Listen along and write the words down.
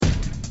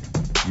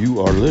You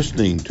are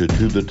listening to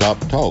the Top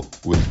Talk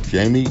with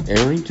Jamie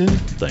Arrington.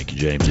 Thank you,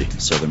 Jamesy.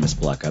 Southern Miss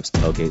Black Ops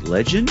tailgate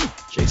legend,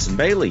 Jason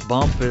Bailey.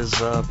 Bump is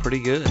pretty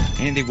good.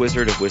 And the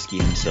Wizard of Whiskey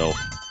himself,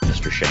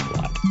 Mr. Shane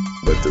Lott.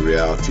 But the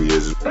reality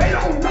is, they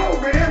don't know,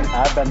 man.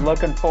 I've been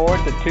looking forward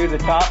to the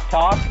Top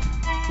Talk.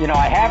 You know,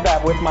 I have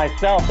that with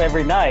myself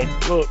every night.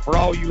 Look, for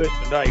all you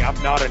listening today,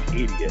 I'm not an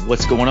idiot.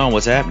 What's going on?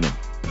 What's happening?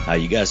 How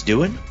you guys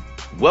doing?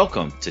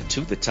 Welcome to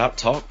the Top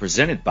Talk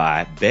presented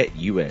by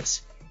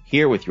BetUS.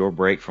 Here with your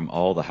break from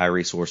all the High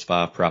Resource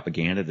 5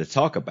 propaganda to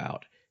talk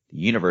about the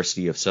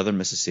University of Southern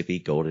Mississippi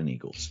Golden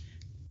Eagles.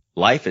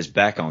 Life is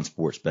back on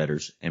sports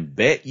bettors, and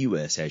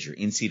BetUS has your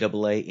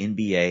NCAA,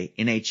 NBA,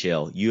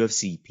 NHL,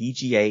 UFC,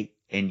 PGA,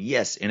 and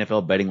yes,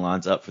 NFL betting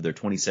lines up for their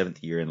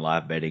 27th year in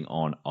live betting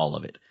on all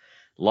of it.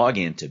 Log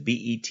in to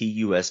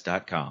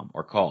betus.com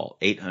or call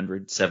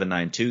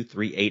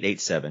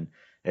 800-792-3887.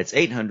 That's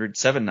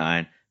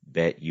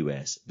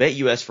 800-79-BET-US.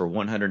 BetUS for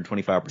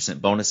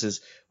 125%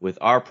 bonuses with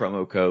our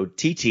promo code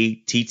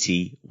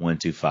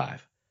TTTT125.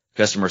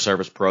 Customer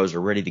service pros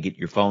are ready to get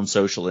your phone,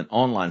 social, and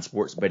online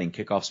sports betting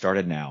kickoff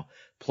started now.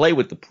 Play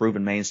with the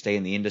proven mainstay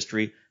in the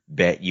industry,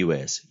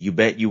 BetUS. You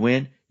bet, you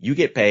win, you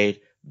get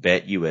paid,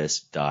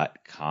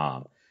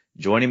 BetUS.com.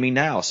 Joining me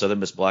now, Southern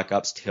Miss Black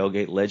Ops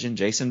tailgate legend,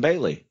 Jason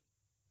Bailey.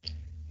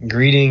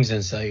 Greetings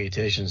and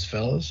salutations,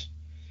 fellas.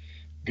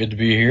 Good to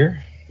be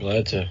here.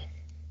 Glad to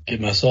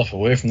get myself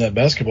away from that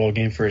basketball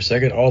game for a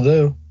second,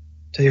 although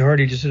Tay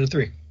Hardy just hit a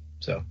three.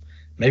 So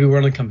maybe we're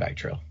on the comeback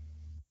trail.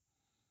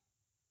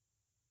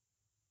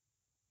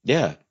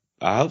 Yeah,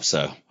 I hope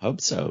so.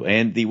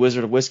 And the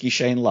Wizard of Whiskey,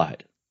 Shane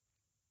Lott.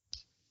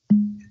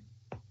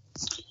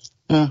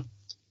 Yeah,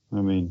 I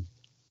mean,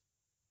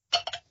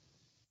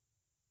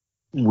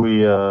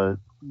 we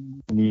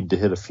need to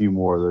hit a few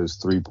more of those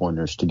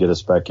three-pointers to get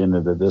us back in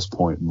it at this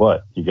point,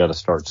 but you got to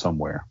start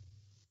somewhere.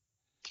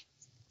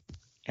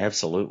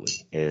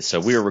 Absolutely.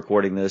 So we are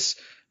recording this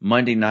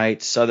Monday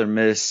night. Southern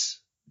Miss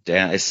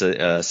down. It's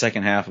the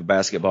second half of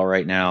basketball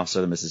right now.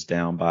 Southern Miss is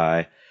down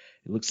by, it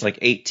looks like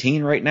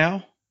 18 right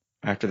now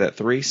after that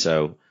three.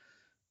 So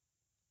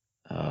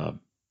got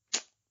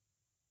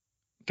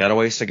a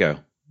ways to go.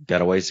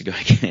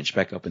 I can't inch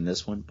back up in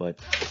this one, but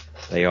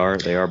they are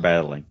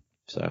battling.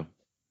 So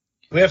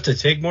we have to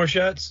take more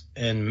shots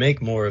and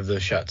make more of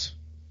those shots.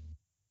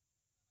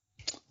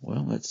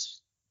 Well, that's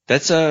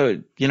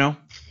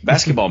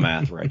basketball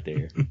math right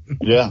there.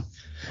 Yeah,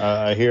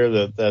 I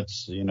hear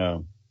that's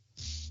the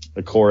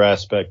core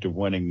aspect of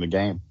winning the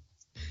game.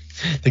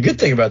 The good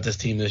thing about this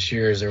team this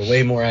year is they're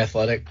way more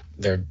athletic.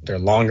 They're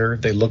longer.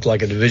 They look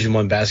like a Division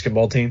I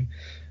basketball team.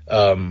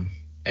 And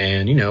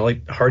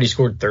like Hardy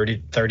scored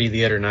 30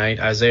 the other night.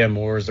 Isaiah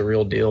Moore is the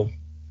real deal.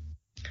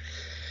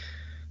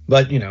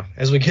 But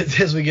as we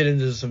get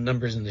into some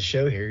numbers in the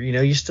show here,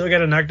 you still got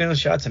to knock down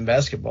shots in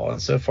basketball.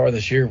 And so far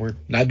this year, we're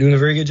not doing a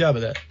very good job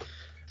of that.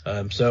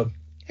 So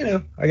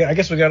I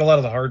guess we got a lot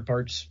of the hard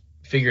parts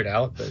figured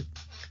out, but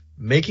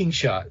making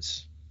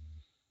shots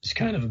is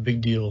kind of a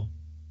big deal,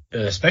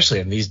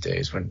 especially in these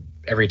days when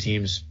every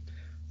team's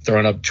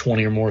throwing up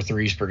 20 or more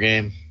threes per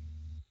game.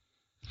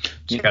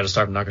 You got to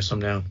start knocking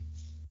some down.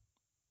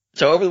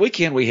 So over the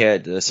weekend, we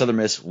had Southern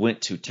Miss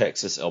went to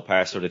Texas, El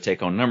Paso to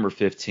take on number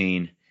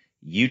 15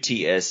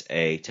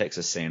 UTSA,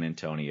 Texas San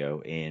Antonio.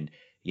 And,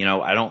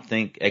 I don't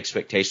think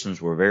expectations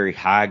were very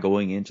high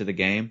going into the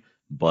game,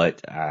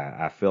 but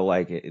I feel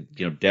like,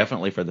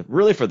 definitely for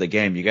the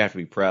game, you got to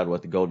be proud of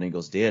what the Golden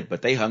Eagles did.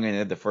 But they hung in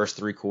there the first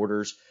three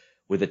quarters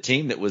with a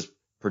team that was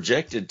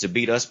projected to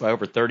beat us by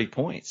over 30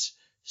 points.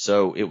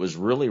 So it was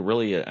really,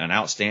 really an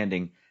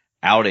outstanding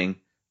outing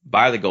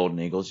by the Golden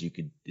Eagles.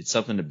 It's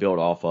something to build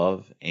off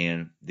of.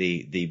 And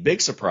the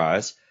big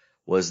surprise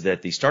was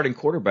that the starting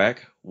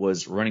quarterback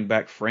was running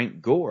back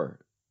Frank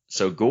Gore.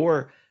 So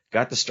Gore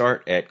got the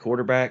start at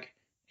quarterback,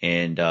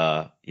 and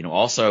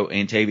also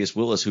Antavius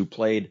Willis, who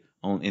played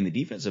in the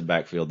defensive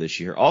backfield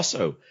this year,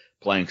 also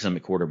playing some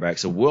at quarterback.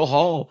 So Will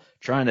Hall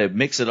trying to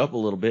mix it up a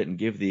little bit and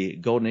give the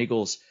Golden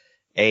Eagles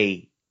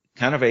a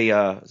kind of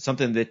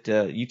something that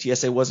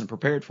UTSA wasn't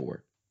prepared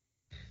for.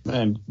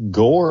 And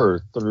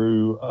Gore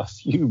threw a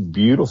few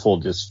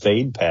beautiful just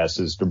fade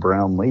passes to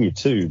Brown Lee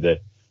too. That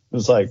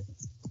was like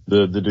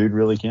the dude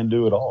really can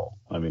do it all.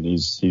 I mean,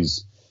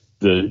 he's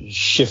the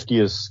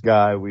shiftiest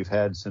guy we've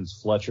had since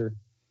Fletcher,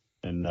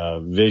 and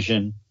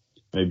vision,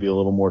 maybe a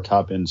little more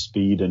top end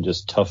speed, and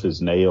just tough as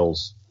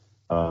nails.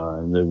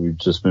 And then we've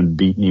just been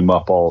beating him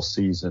up all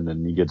season,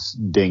 and he gets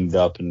dinged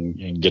up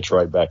and gets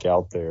right back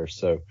out there.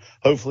 So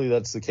hopefully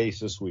that's the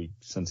case this week,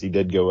 since he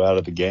did go out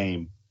of the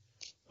game.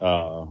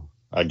 I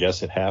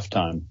guess at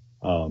halftime,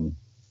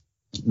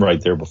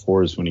 right there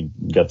before is when he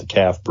got the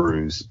calf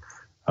bruise.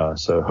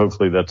 So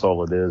hopefully that's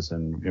all it is,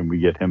 and we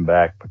get him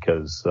back,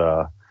 because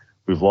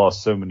we've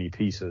lost so many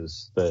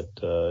pieces that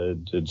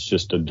it's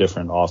just a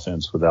different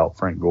offense without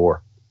Frank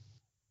Gore.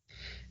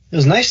 It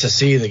was nice to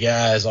see the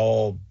guys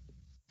all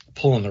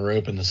pulling the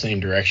rope in the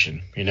same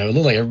direction. It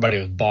looked like everybody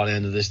was bought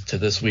into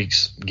this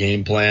week's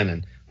game plan,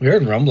 and we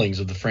heard rumblings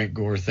of the Frank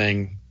Gore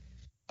thing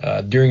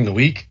during the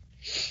week.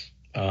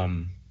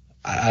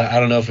 I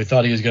don't know if we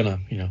thought he was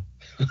going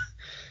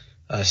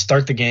to,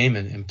 start the game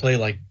and play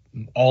like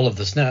all of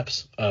the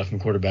snaps from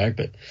quarterback.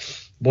 But,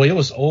 boy, it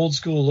was old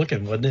school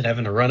looking, wasn't it?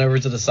 Having to run over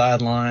to the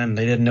sideline.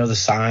 They didn't know the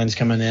signs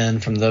coming in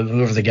from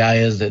whoever the guy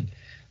is that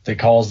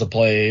calls the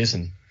plays.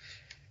 And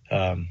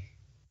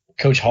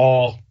Coach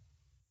Hall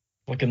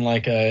looking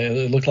like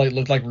it looked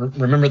like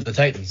Remember the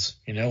Titans,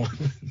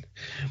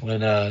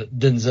 when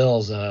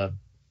Denzel's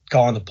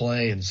calling the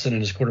play and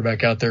sending his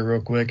quarterback out there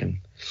real quick. And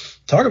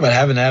talk about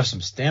having to have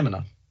some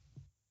stamina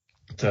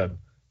to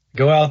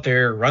go out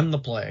there, run the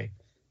play,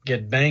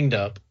 get banged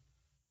up,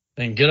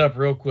 then get up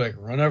real quick,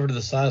 run over to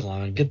the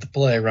sideline, get the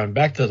play, run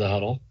back to the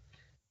huddle,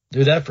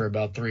 do that for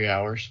about 3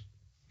 hours.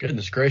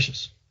 Goodness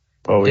gracious.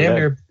 Oh,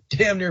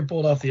 damn near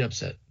pulled off the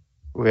upset.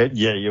 We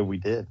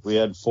did. We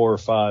had 4 or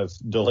 5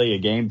 delay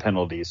of game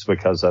penalties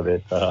because of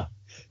it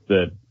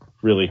that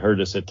really hurt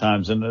us at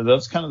times. And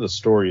that's kind of the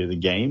story of the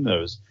game.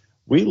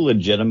 We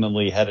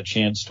legitimately had a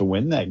chance to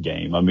win that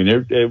game. I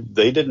mean,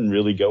 they didn't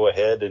really go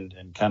ahead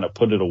and kind of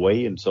put it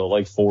away until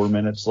like 4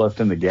 minutes left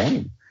in the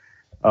game.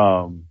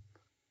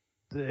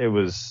 It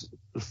was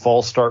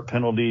false start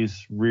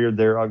penalties reared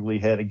their ugly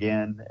head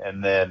again,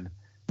 and then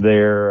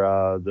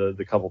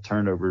the couple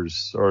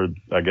turnovers, or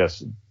I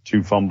guess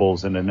 2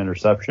 fumbles and an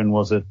interception,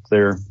 was it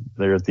there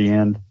at the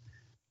end?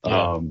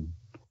 Yeah.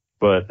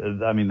 But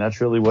I mean, that's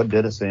really what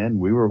did us in.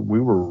 We were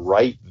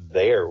right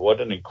there.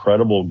 What an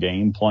incredible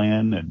game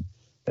plan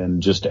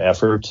and just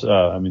effort.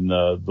 I mean,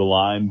 the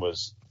line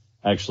was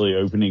actually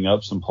opening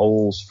up some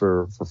holes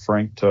for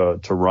Frank to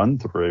run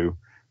through.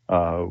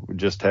 We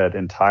just had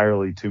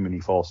entirely too many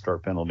false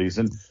start penalties.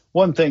 And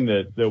one thing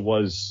that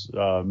was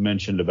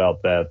mentioned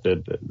about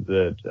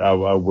that I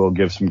will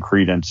give some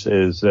credence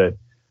is that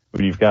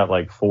when you've got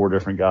like 4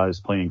 different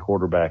guys playing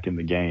quarterback in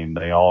the game,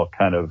 they all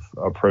kind of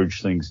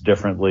approach things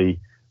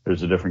differently.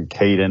 There's a different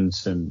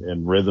cadence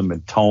and rhythm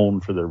and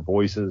tone for their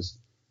voices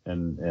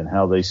and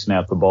how they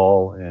snap the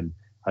ball. And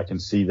I can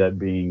see that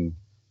being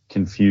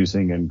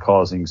confusing and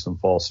causing some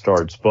false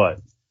starts,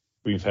 but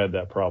we've had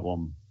that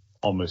problem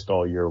almost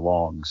all year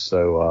long.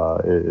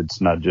 So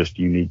it's not just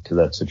unique to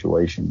that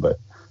situation, but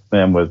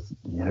then with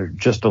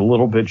just a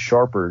little bit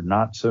sharper,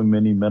 not so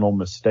many mental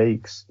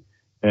mistakes,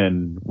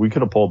 and we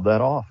could have pulled that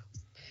off.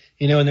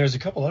 And there's a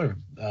couple other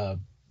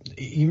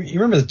you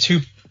remember the 2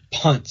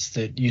 punts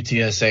that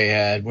UTSA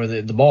had where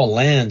the ball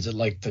lands at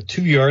like the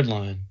 2-yard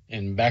line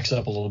and backs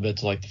up a little bit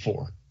to like the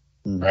 4,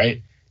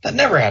 right? That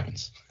never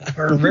happens,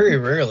 or very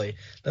rarely.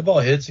 That ball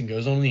hits and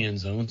goes on the end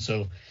zone.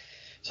 So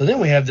then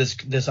we have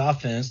this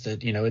offense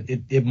that,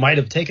 it might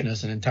have taken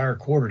us an entire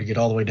quarter to get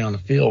all the way down the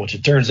field, which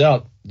it turns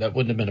out that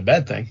wouldn't have been a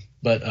bad thing.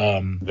 But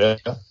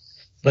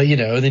but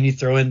then you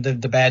throw in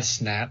the bad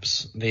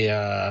snaps,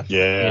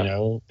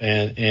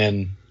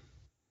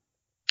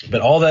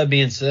 but all that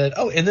being said,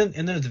 and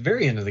then at the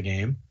very end of the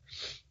game,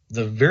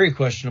 the very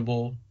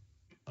questionable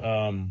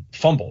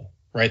fumble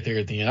right there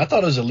at the end. I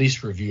thought it was at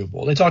least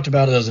reviewable. They talked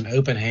about it as an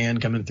open hand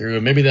coming through,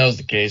 and maybe that was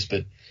the case,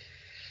 but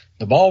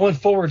the ball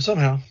went forward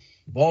somehow.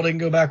 The ball didn't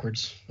go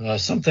backwards.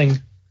 Something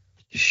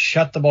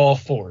shut the ball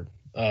forward.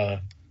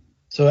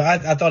 So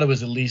I thought it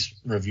was at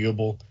least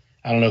reviewable.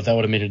 I don't know if that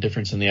would have made a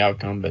difference in the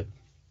outcome, but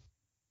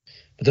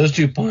those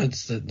 2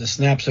 punts, the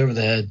snaps over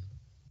the head,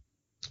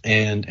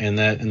 and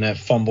that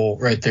fumble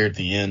right there at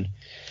the end,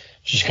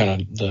 just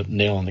kind of the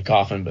nail in the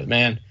coffin. But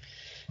man,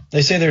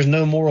 they say there's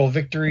no moral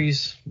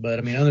victories, but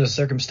I mean, under the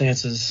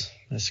circumstances,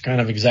 that's kind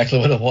of exactly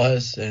what it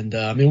was. And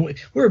we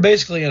were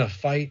basically in a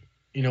fight,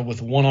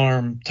 with one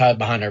arm tied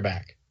behind our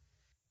back,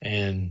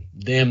 and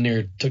damn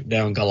near took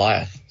down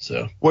Goliath.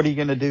 So what are you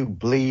gonna do?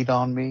 Bleed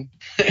on me?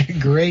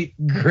 Great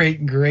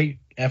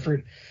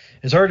effort.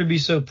 It's hard to be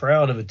so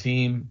proud of a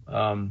team,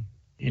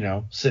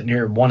 sitting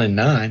here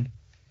 1-9.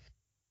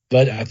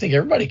 But I think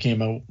everybody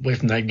came away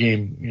from that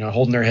game,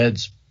 holding their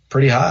heads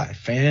pretty high,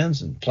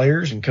 fans and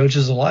players and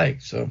coaches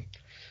alike. So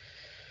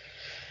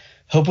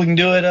hope we can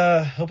do it.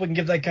 Hope we can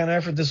give that kind of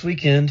effort this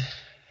weekend.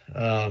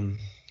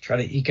 Try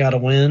to eke out a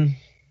win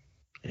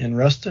in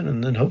Ruston,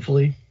 and then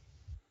hopefully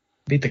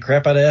beat the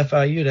crap out of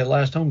FIU that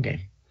last home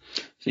game.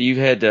 So you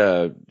had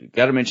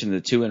got to mention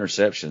the 2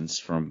 interceptions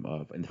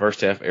from in the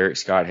first half. Eric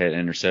Scott had an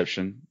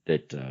interception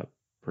that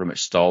pretty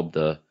much stalled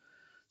the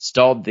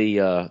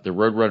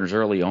Roadrunners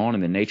early on,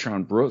 and then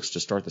Natron Brooks to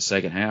start the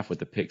second half with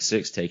the pick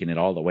 6, taking it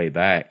all the way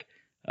back,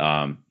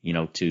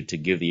 to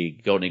give the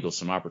Golden Eagles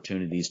some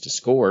opportunities to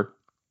score.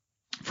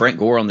 Frank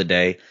Gore on the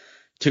day,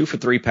 2 for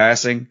 3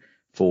 passing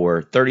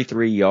for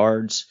 33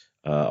 yards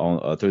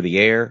through the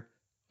air,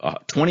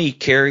 20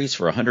 carries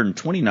for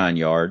 129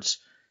 yards,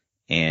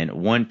 and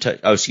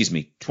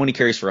 20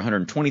 carries for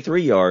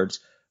 123 yards,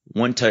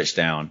 1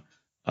 touchdown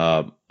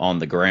on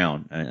the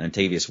ground. And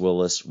Tavius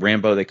Willis,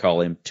 Rambo they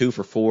call him, 2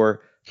 for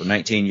 4 for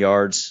 19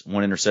 yards,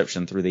 1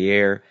 interception through the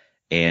air,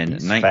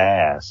 and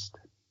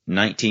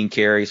 19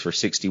 carries for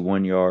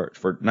 61 yards,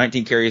 for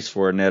 19 carries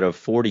for a net of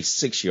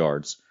 46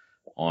 yards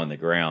on the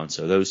ground.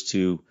 So those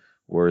 2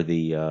 were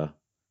the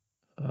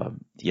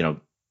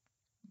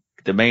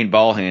main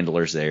ball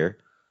handlers there.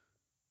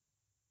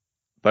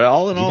 But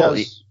all in all,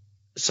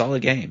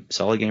 solid game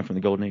from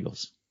the Golden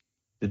Eagles.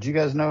 Did you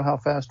guys know how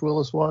fast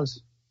Willis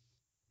was?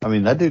 I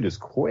mean, that dude is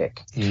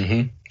quick.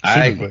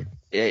 Mm-hmm. Quick.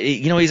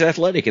 He's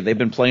athletic, and they've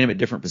been playing him at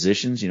different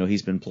positions.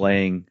 He's been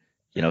playing,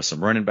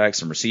 some running back,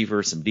 some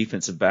receiver, some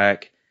defensive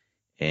back,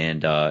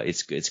 and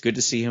it's good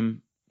to see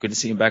him. Good to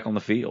see him back on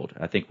the field.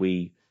 I think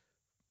we,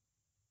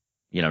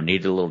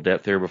 needed a little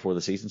depth there before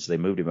the season, so they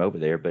moved him over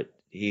there. But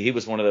he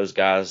was one of those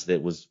guys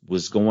that was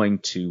going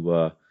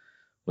to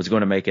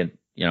make that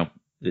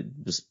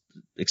was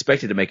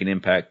expected to make an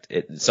impact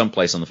at some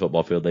place on the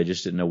football field. They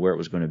just didn't know where it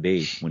was going to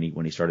be when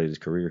he started his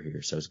career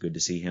here. So it's good to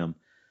see him.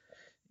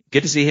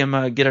 Good to see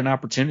him get an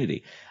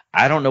opportunity.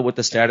 I don't know what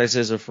the status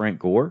is of Frank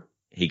Gore.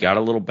 He got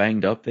a little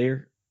banged up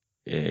there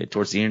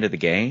towards the end of the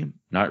game.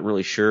 Not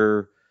really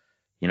sure,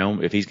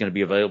 if he's going to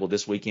be available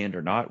this weekend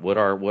or not. What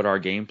our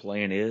game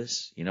plan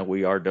is.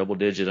 We are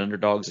double-digit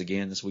underdogs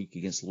again this week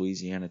against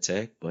Louisiana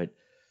Tech. But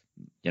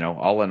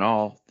all in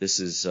all, this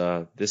is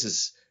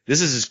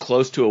as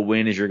close to a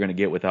win as you're going to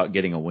get without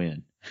getting a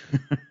win.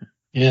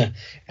 Yeah,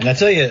 and I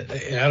tell you,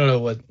 I don't know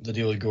what the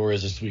deal with Gore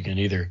is this weekend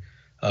either.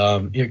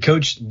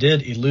 Coach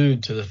did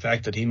allude to the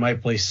fact that he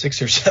might play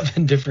 6 or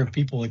 7 different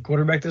people at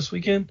quarterback this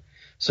weekend.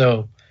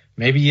 So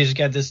maybe you just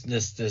got this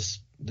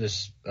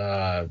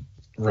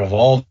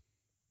revolver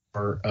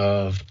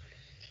of,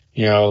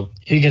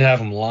 he could have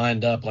them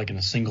lined up like in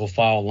a single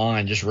file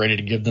line, just ready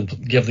to give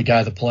the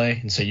guy the play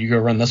and say, you go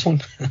run this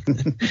one.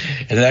 And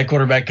that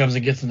quarterback comes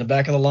and gets in the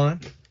back of the line,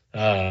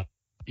 like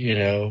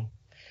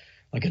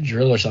a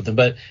drill or something.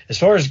 But as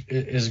far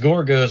as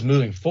Gore goes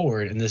moving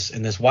forward in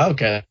this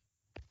Wildcat,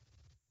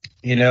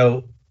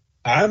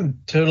 I'm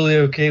totally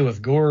okay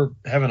with Gore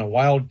having a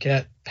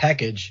Wildcat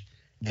package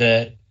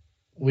that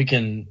we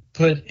can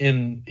put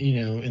in,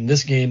 in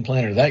this game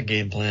plan or that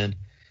game plan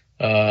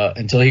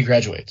until he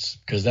graduates,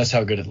 because that's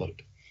how good it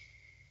looked.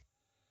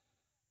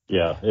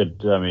 Yeah,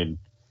 it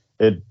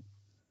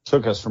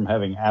took us from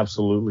having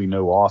absolutely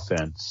no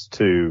offense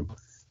to,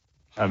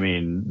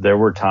 there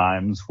were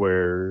times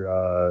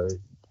where,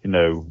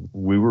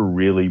 we were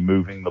really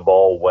moving the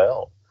ball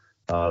well.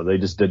 They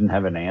just didn't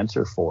have an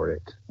answer for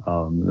it.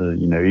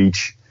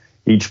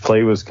 Each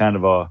play was kind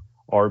of a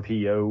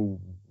RPO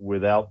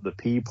without the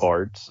P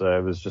part. So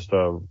it was just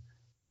a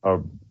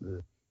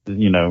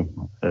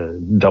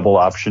double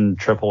option,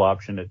 triple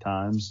option at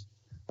times.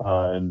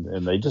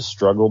 And they just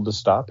struggled to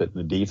stop it.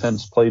 The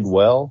defense played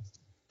well.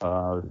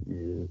 A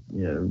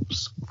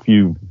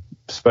few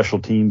special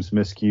teams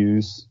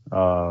miscues.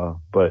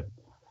 But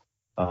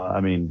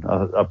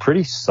a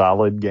pretty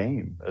solid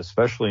game,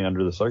 especially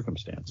under the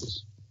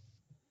circumstances.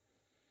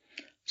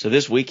 So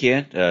this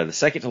weekend, the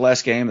second to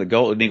last game, the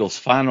Golden Eagles'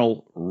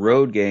 final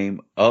road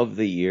game of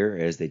the year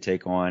as they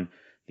take on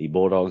the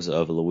Bulldogs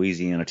of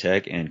Louisiana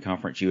Tech and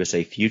Conference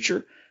USA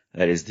Future.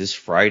 That is this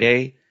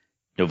Friday,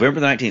 November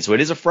 19th. So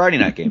it is a Friday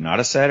night game, not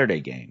a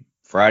Saturday game.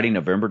 Friday,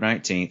 November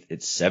 19th.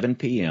 It's 7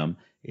 p.m.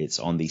 It's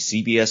on the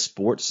CBS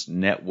Sports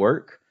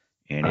Network,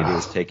 and it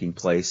is taking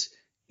place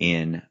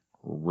in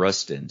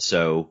Ruston.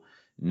 So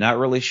not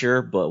really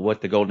sure but what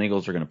the Golden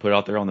Eagles are going to put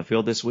out there on the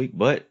field this week,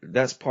 but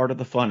that's part of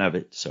the fun of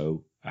it.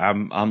 So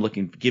I'm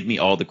looking, give me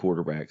all the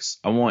quarterbacks.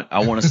 I want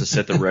us to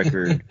set the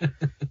record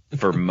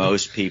for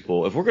most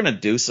people. If we're going to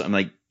do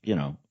something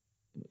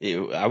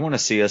I want to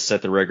see us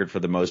set the record for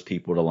the most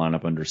people to line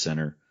up under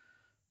center,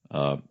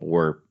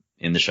 or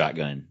in the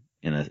shotgun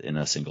in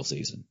a single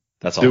season.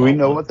 That's all. Do we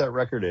know what that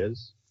record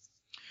is?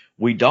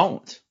 We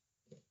don't.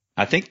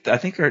 I think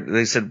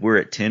they said we're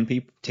at 10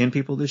 people. 10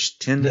 people this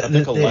 10. I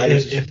think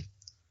 11.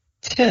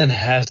 10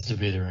 has to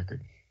be the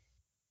record.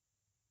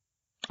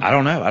 I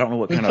don't know. I don't know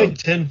what we kind played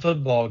 10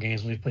 football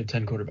games. We've played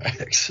 10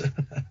 quarterbacks.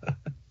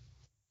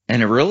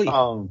 And it really,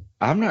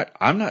 I'm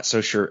not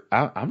so sure.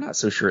 I'm not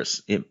so sure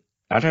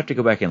I'd have to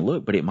go back and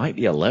look, but it might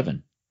be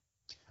 11.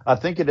 I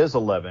think it is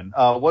 11.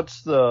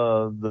 What's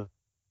the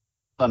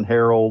Sun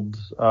Herald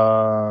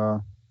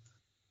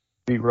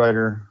beat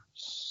writer?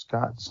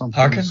 Scott something.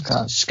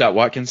 Hawkins? Scott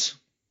Watkins.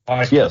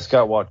 Yeah,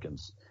 Scott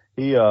Watkins.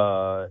 He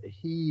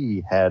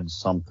had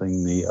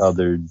something the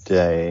other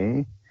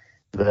day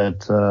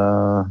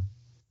that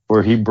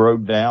where he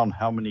broke down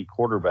how many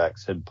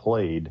quarterbacks had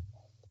played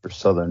for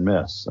Southern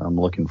Miss. I'm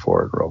looking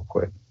for it real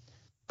quick.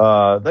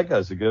 That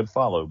guy's a good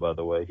follow, by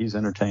the way. He's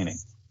entertaining.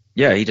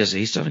 Yeah,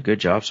 he's done a good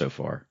job so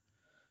far.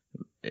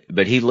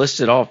 But he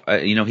listed off,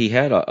 he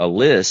had a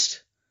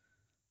list.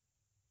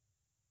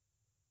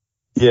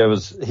 Yeah,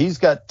 he's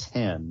got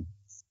 10.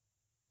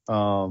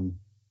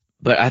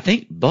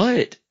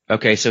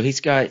 Okay, so he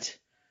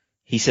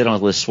said on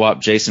his list,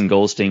 swap Jason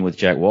Goldstein with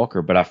Jack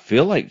Walker, but I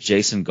feel like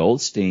Jason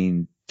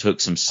Goldstein took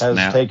some snap.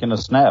 Has taken a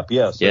snap,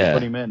 yes. Yeah.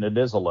 Put him in. It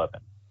is 11.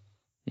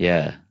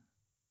 Yeah.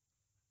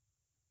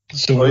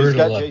 So he's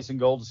got Jason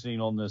Goldstein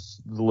on this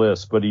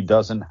list, but he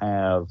doesn't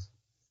have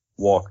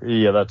Walker.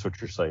 Yeah, that's what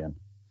you're saying.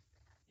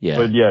 Yeah.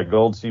 But yeah,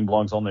 Goldstein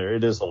belongs on there.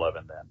 It is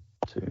 11 then.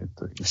 2,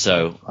 3.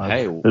 So,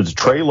 hey. There's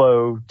Trey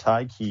Lowe,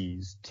 Ty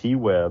Keys, T.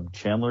 Webb,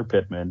 Chandler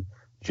Pittman,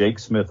 Jake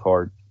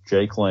Smithhart,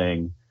 Jake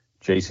Lang,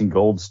 Jason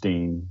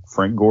Goldstein,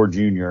 Frank Gore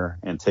Jr.,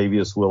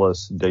 Antavius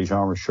Willis,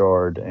 Dejon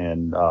Richard,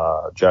 and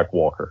Jack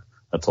Walker.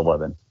 That's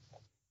 11.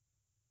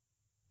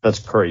 That's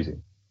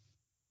crazy.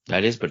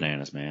 That is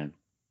bananas, man.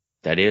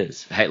 That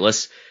is. Hey,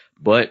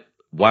 but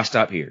why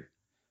stop here?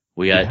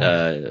 We got,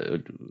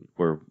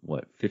 we're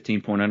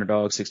 15-point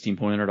underdogs,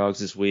 16-point underdogs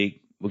this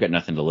week. We got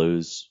nothing to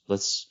lose.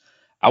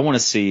 I want to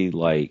see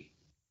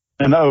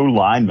an O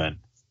lineman.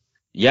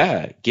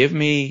 Give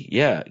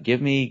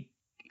me,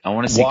 I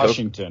want to see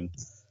Washington.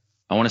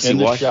 I want to see in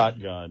the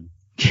Washington. Shotgun,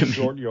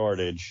 short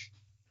yardage,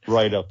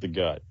 right up the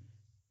gut.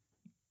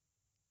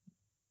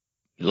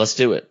 Let's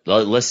do it.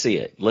 Let's see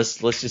it. Let's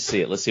just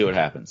see it. Let's see what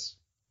happens.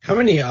 How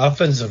many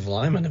offensive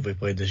linemen have we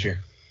played this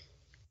year?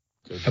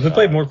 Have we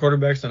played more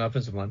quarterbacks than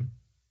offensive linemen?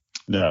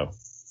 No,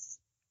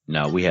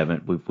 we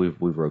haven't.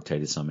 We've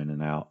rotated some in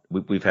and out.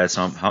 We've had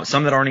some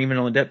that aren't even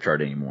on the depth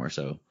chart anymore.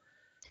 So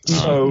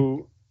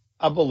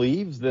I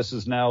believe this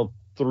is now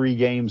 3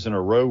 games in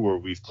a row where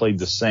we've played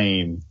the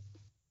same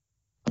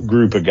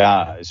group of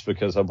guys,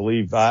 because I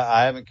believe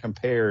I haven't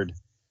compared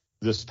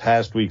this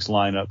past week's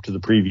lineup to the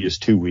previous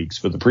 2 weeks,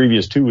 but the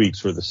previous 2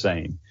 weeks were the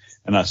same.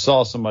 And I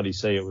saw somebody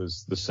say it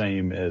was the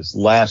same as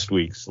last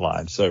week's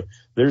slide. So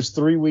there's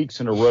 3 weeks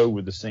in a row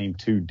with the same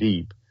 2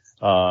 deep.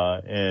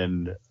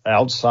 And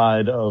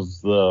outside of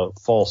the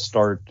false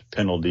start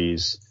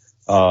penalties,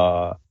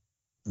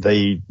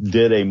 they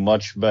did a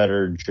much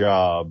better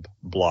job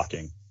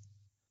blocking.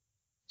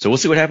 So we'll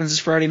see what happens this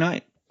Friday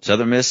night.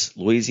 Southern Miss,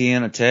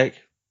 Louisiana Tech.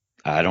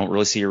 I don't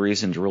really see a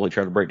reason to really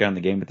try to break down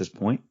the game at this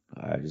point.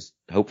 I just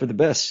hope for the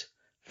best.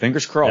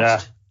 Fingers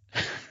crossed.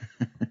 Yeah.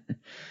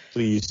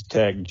 Please,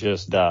 Tech,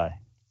 just die.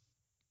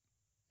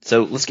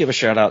 So let's give a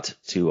shout out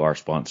to our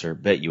sponsor,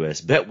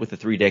 BetUS. Bet with the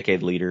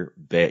 3-decade leader,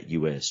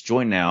 BetUS.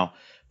 Join now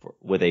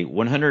with a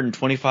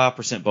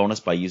 125%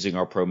 bonus by using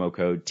our promo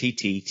code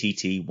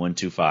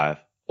TTTT125,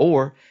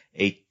 or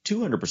a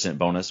 200%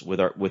 bonus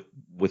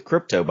with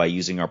crypto by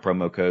using our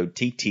promo code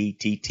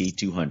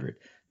TTTT200.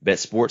 Bet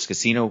sports,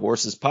 casino,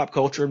 horses, pop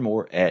culture, and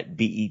more at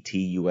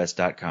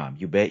betus.com.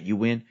 You bet, you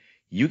win,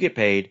 you get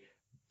paid.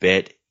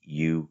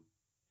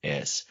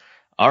 BetUS.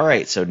 All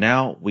right, so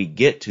now we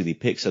get to the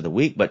picks of the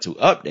week, but to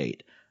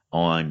update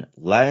on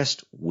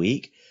last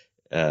week,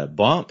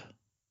 Bump,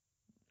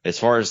 as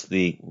far as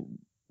the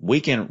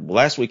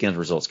last weekend's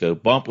results go,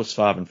 Bump was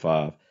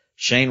 5-5,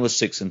 Shane was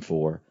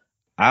 6-4,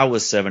 I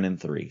was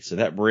 7-3. So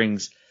that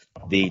brings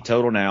the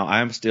total now.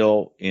 I'm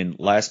still in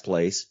last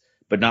place,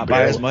 but not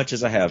by as much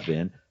as I have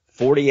been.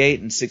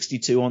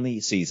 48-62 on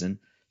the season.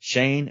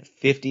 Shane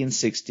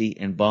 50-60,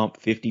 and Bump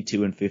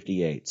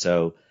 52-58.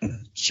 So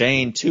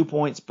Shane 2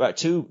 points back,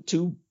 2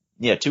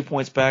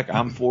 points back.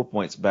 I'm 4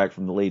 points back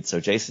from the lead. So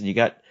Jason, you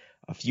got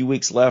a few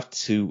weeks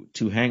left to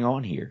hang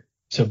on here.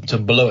 To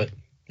blow it,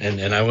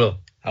 and I will.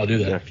 I'll do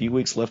that. You got a few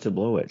weeks left to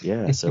blow it.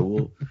 Yeah.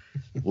 So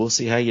we'll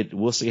see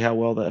how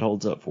well that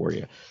holds up for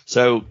you.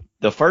 So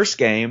the first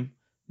game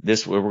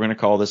we're going to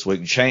call this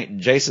week.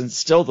 Jason's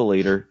still the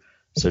leader.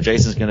 So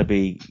Jason's going to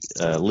be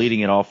leading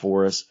it all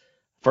for us.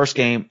 First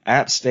game,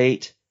 App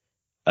State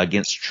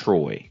against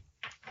Troy.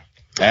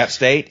 App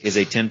State is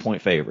a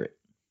 10-point favorite.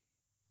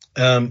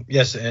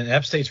 Yes, and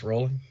App State's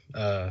rolling.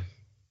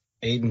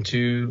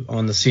 8-2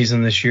 on the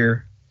season this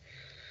year.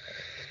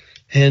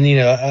 And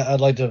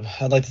I'd like to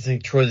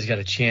think Troy's got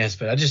a chance,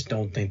 but I just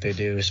don't think they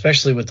do,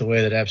 especially with the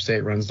way that App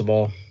State runs the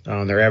ball.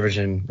 They're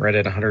averaging right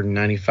at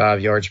 195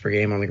 yards per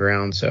game on the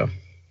ground. So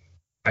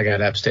I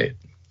got App State.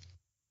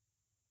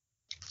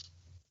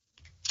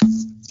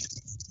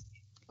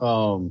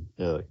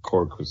 The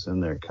cork was in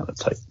there kind of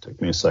tight.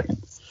 Took me a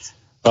second.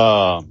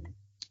 I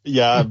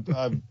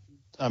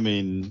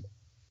mean,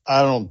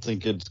 I don't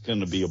think it's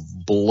going to be a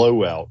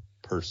blowout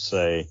per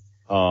se.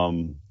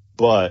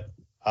 But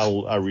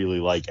I really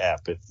like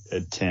App at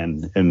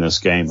 10 in this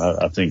game.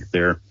 I think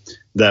they're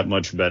that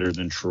much better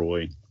than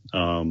Troy.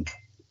 Not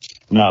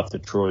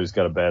that Troy's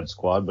got a bad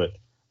squad, but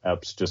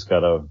App's just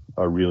got a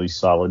really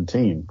solid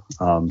team.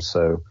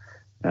 So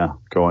yeah,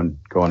 going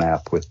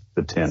App with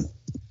the 10.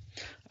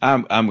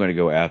 I'm going to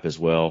go App as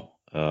well.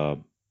 I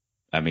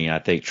mean, I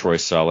think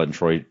Troy's solid, and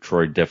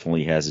Troy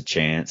definitely has a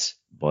chance,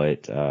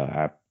 but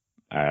I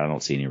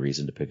don't see any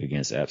reason to pick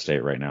against App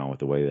State right now with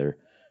the way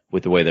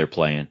they're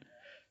playing.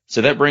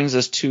 So that brings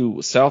us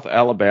to South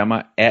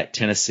Alabama at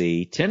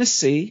Tennessee.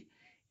 Tennessee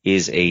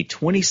is a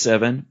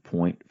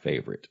 27-point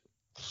favorite.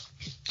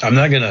 I'm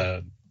not going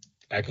to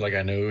act like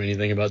I know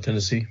anything about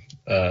Tennessee.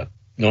 The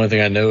only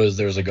thing I know is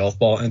there was a golf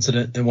ball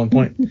incident at one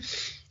point.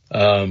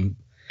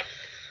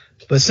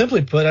 But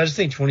simply put, I just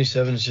think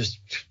 27 is just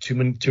too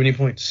many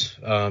points.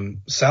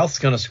 South's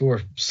going to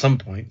score some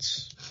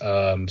points.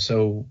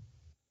 So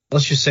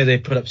let's just say they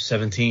put up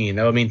 17.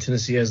 That would mean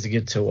Tennessee has to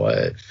get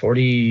to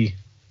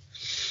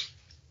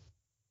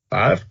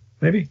 45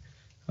 maybe.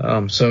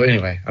 So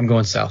anyway, I'm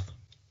going South.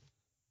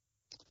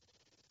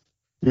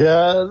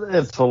 Yeah,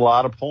 it's a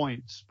lot of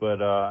points,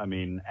 but I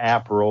mean,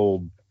 App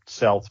rolled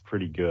South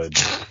pretty good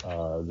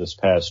this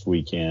past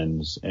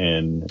weekend,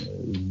 and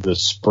the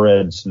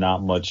spread's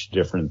not much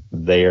different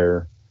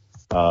there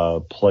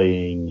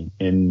playing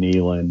in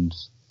Neyland.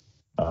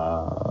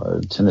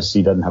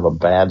 Tennessee doesn't have a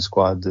bad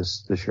squad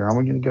this year. I'm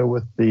going to go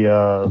with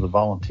the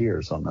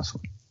Volunteers on this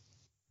one.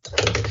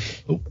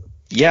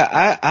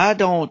 Yeah, I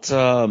don't.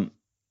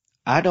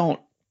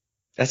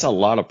 That's a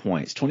lot of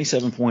points.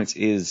 27 points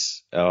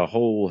is a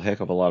whole heck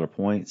of a lot of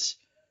points.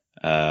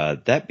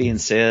 That being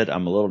said,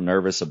 I'm a little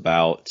nervous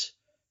about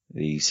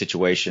the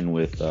situation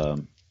with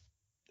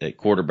at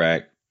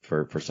quarterback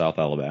for South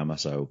Alabama.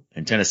 So,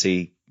 and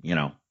Tennessee,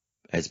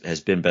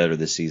 has been better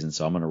this season.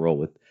 So I'm going to roll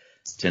with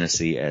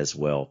Tennessee as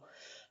well.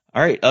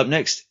 All right, up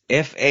next,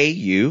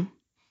 FAU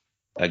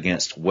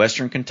against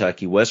Western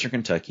Kentucky. Western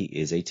Kentucky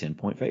is a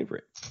 10-point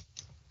favorite.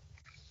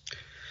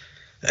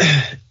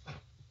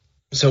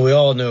 So we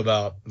all know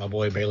about my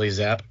boy Bailey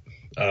Zapp.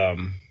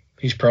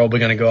 He's probably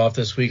going to go off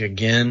this week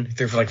again. He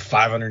threw for like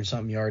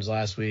 500-something yards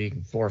last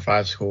week, 4 or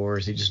 5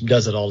 scores. He just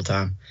does it all the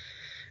time.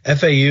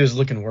 FAU is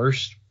looking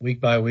worse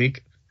week by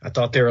week. I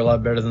thought they were a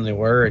lot better than they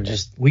were, and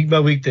just week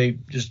by week they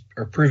just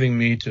are proving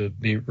me to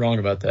be wrong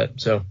about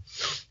that. So,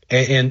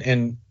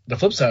 and the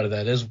flip side of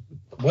that is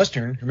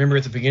Western. Remember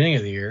at the beginning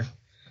of the year,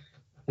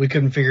 we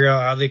couldn't figure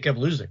out how they kept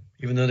losing,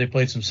 even though they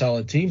played some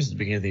solid teams at the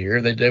beginning of the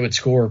year. They would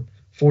score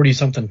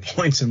 40-something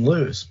points and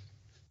lose.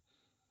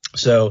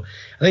 So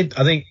I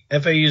think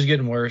FAU is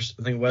getting worse.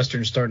 I think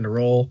Western's starting to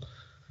roll,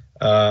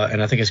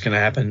 and I think it's going to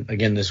happen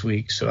again this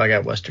week. So I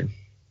got Western.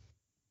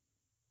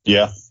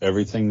 Yeah,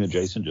 everything that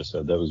Jason just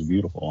said, that was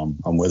beautiful.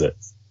 I'm with it.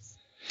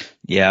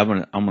 Yeah,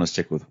 I'm gonna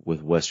stick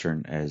with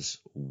Western as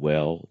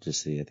well. I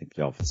think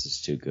the offense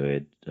is too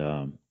good.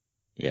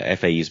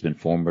 FAU's been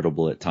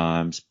formidable at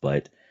times,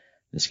 but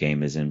this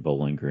game is in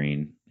Bowling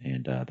Green,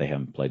 and they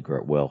haven't played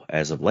great well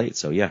as of late.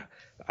 So yeah,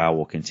 I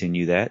will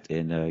continue that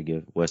and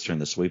give Western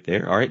the sweep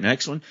there. All right,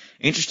 next one,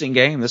 interesting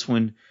game. This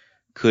one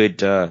could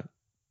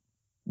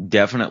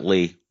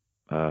definitely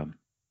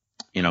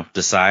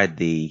decide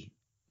the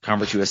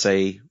Conference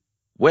USA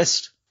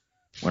West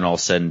when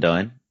all's said and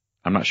done.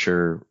 I'm not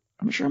sure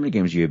how many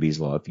games UAB's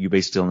lost.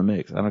 UAB's still in the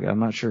mix. I'm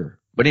not sure.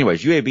 But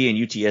anyways, UAB and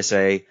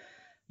UTSA.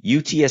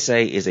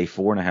 UTSA is a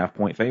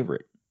 4.5-point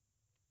favorite.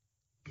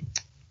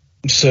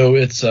 So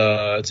it's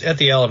at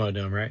the Alamo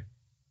Dome, right?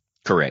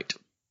 Correct.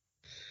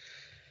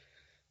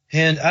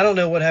 And I don't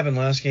know what happened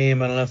last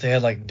game. I don't know if they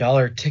had like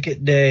dollar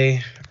ticket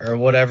day or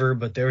whatever,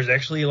 but there was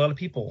actually a lot of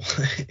people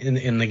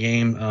in the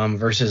game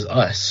versus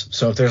us.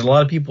 So if there's a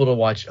lot of people to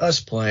watch us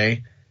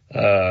play,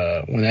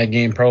 when that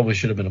game probably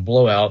should have been a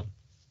blowout,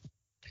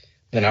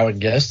 then I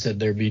would guess that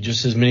there'd be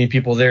just as many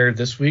people there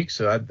this week.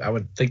 So I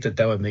would think that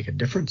would make a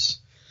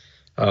difference.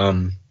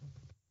 And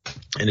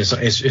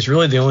it's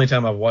really the only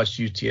time I've watched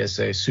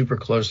UTSA super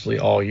closely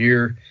all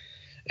year.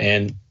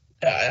 And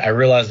I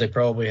realized they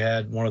probably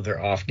had one of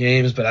their off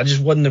games, but I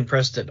just wasn't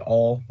impressed at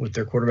all with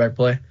their quarterback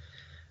play.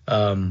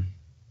 And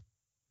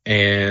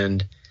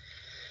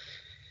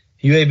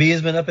UAB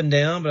has been up and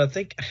down, but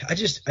I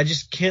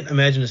just can't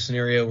imagine a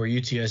scenario where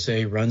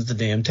UTSA runs the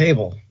damn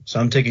table.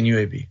 So I'm taking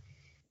UAB.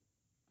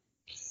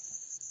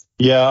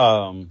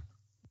 Yeah,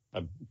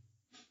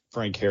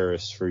 Frank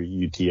Harris for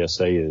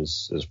UTSA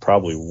is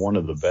probably one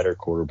of the better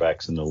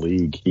quarterbacks in the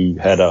league. He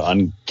had an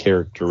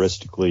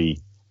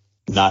uncharacteristically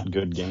not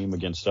good game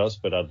against us,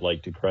 but I'd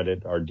like to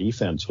credit our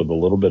defense with a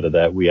little bit of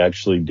that. We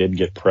actually did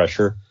get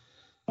pressure.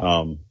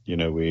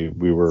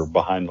 We were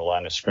behind the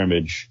line of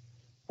scrimmage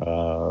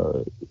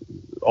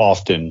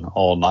often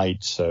all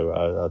night.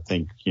 So I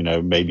think,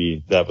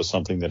 maybe that was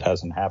something that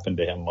hasn't happened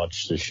to him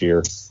much this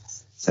year,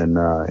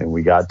 and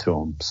we got to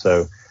him.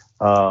 So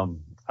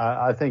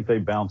I think they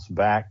bounced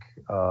back.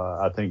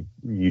 I think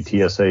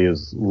UTSA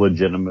is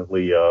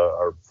legitimately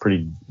a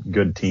pretty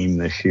good team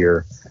this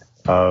year.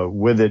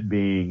 With it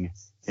being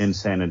in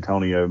San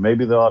Antonio,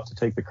 maybe they'll have to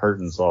take the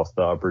curtains off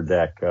the upper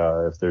deck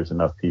if there's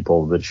enough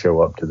people that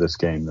show up to this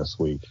game this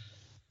week.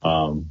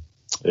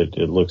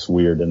 It looks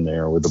weird in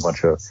there with a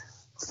bunch of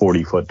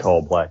 40-foot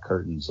tall black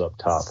curtains up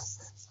top.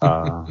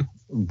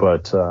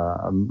 But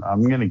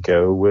I'm going to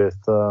go with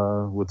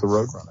the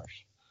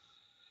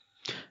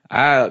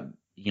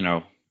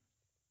Roadrunners.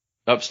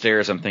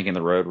 Upstairs, I'm thinking the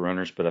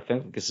Roadrunners, but I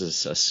think this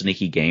is a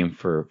sneaky game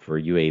for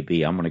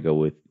UAB. I'm going to go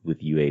with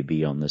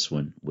UAB on this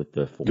one with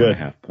the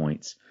 4.5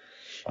 points.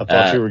 I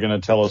thought you were going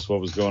to tell us what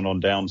was going on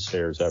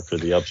downstairs after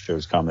the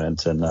upstairs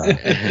comment, and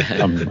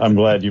I'm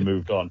glad you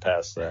moved on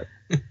past that.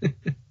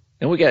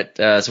 And we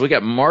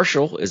got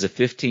Marshall is a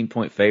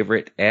 15-point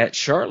favorite at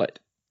Charlotte.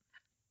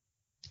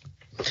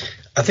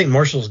 I think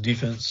Marshall's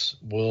defense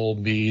will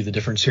be the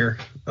difference here.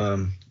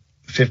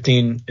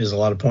 15 is a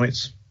lot of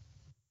points.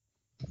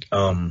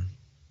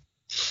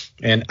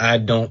 And I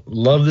don't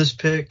love this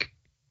pick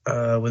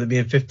with it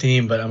being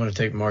 15, but I'm going to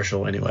take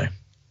Marshall anyway.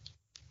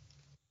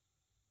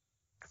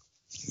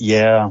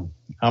 Yeah,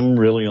 I'm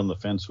really on the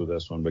fence with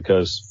this one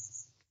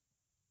because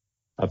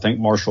I think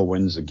Marshall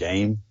wins the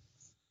game.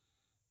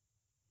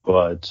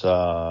 But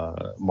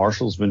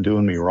Marshall's been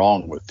doing me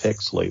wrong with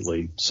picks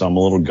lately, so I'm a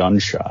little gun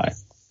shy.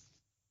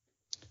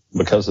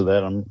 Because of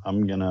that,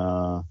 I'm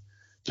gonna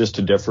just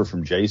to differ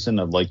from Jason,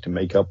 I'd like to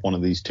make up one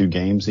of these two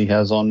games he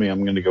has on me.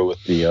 I'm going to go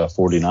with the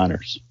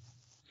 49ers.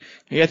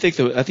 Yeah, I think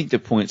the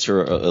points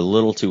are a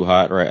little too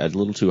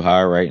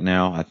high right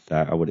now.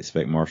 I would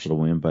expect Marshall to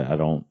win, but I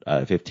don't.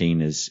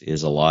 15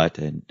 is a lot,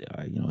 and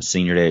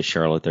senior day at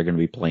Charlotte, they're going to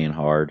be playing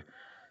hard.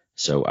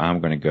 So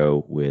I'm going to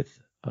go with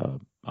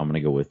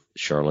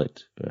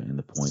Charlotte in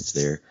the points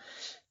there.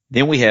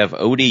 Then we have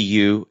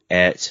ODU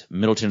at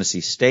Middle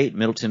Tennessee State.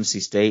 Middle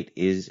Tennessee State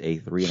is a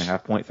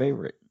 3.5 point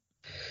favorite.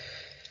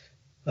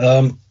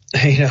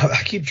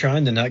 I keep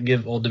trying to not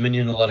give Old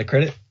Dominion a lot of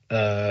credit.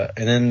 And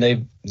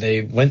then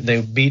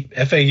they beat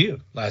FAU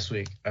last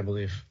week, I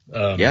believe.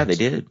 Yeah, they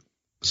did.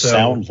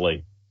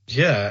 Soundly.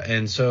 Yeah.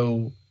 And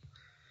so,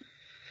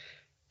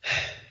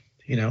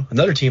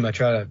 another team I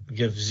try to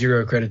give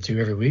zero credit to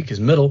every week is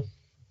Middle.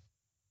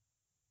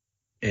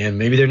 And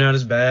maybe they're not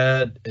as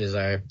bad as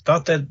I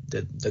thought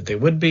that they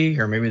would be,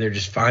 or maybe they're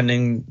just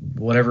finding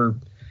whatever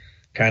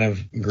kind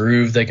of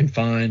groove they can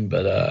find.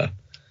 But,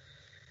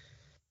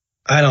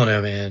 I don't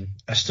know, man.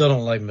 I still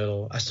don't like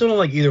Middle. I still don't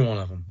like either one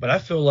of them. But I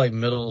feel like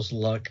Middle's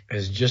luck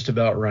has just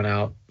about run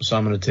out, so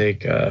I'm going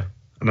to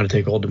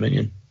take Old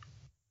Dominion.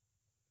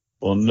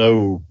 Well,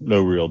 no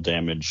real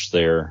damage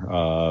there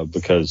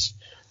because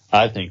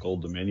I think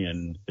Old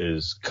Dominion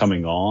is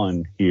coming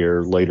on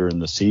here later in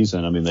the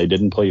season. I mean, they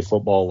didn't play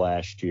football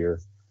last year,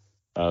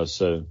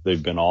 so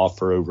they've been off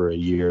for over a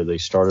year. They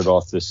started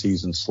off this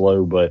season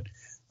slow, but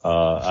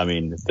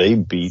they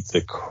beat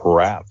the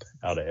crap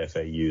out of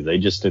FAU. They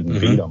just didn't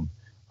beat them.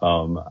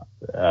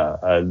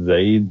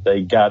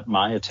 They got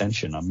my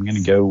attention. I'm going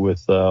to go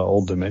with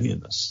Old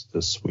Dominion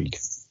this week.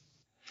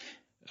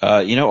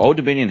 Old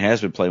Dominion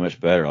has been playing much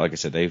better. Like I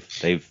said,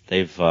 they've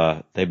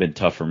been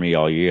tough for me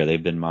all year.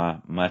 They've been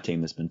my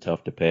team that's been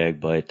tough to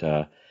peg, but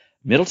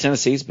Middle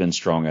Tennessee's been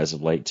strong as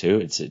of late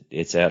too.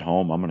 It's at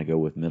home. I'm going to go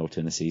with Middle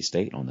Tennessee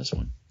State on this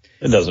one.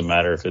 It doesn't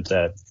matter if it's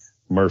at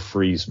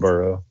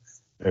Murfreesboro.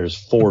 There's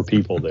 4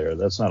 people there.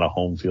 That's not a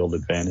home field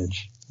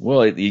advantage.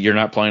 Well, you're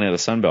not playing at a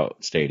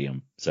Sunbelt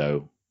stadium,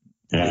 so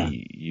yeah.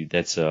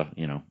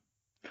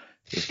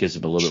 This gives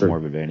them a little bit more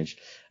of an advantage.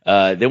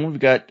 Then we've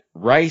got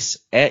Rice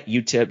at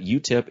UTEP.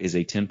 UTEP is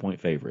a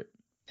 10-point favorite.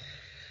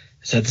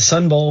 It's at the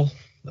Sun Bowl.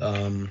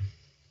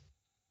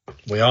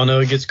 We all know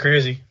it gets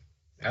crazy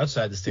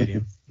outside the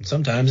stadium and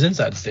sometimes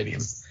inside the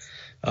stadium.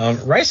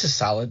 Rice is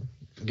solid,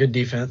 good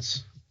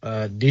defense,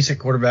 decent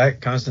quarterback,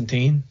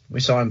 Constantine. We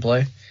saw him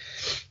play.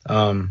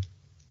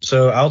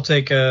 So I'll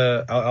take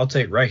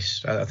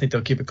Rice. I think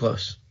they'll keep it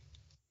close.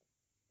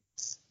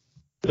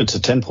 It's a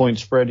 10-point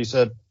spread, you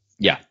said?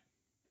 Yeah.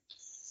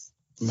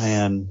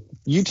 Man,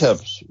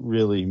 UTEP's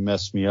really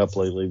messed me up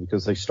lately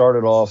because they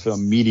started off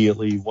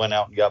immediately, went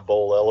out and got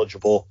bowl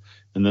eligible,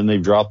 and then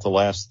they've dropped the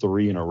last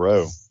 3 in a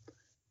row.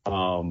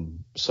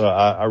 So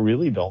I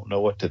really don't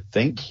know what to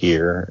think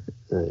here.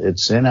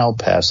 It's in El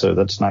Paso.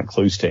 That's not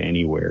close to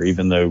anywhere.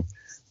 Even though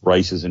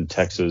Rice is in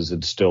Texas,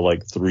 it's still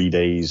like 3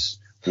 days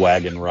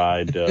wagon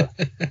ride to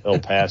El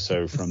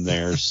Paso from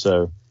there.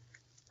 So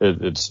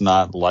it's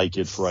not like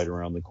it's right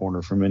around the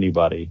corner from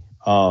anybody.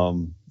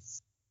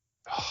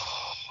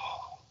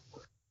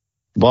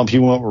 Bump,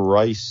 you went with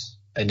Rice?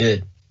 I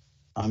did.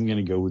 I'm going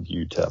to go with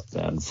UTEP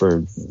then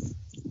for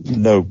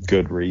no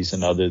good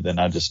reason other than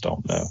I just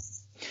don't know.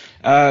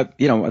 I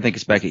think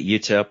it's back at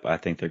UTEP. I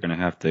think they're going to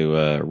have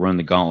to run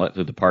the gauntlet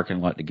through the parking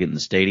lot to get in the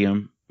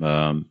stadium.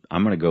 I'm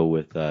going to go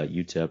with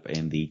UTEP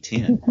and the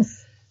 10.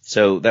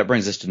 So that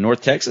brings us to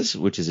North Texas,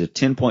 which is a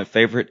 10-point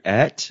favorite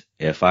at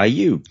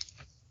FIU.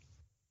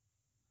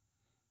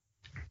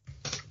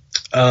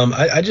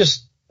 I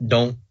just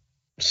don't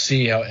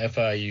see how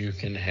FIU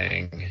can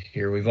hang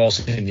here. We've all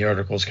seen the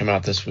articles come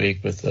out this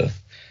week with the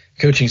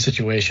coaching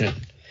situation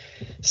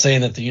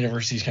saying that the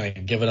university's kind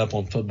of given up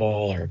on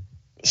football or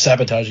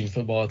sabotaging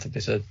football, I think they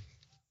said.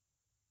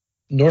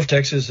 North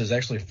Texas has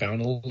actually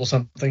found a little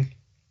something.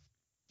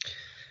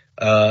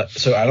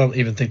 So I don't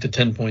even think the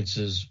 10 points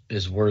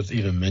is worth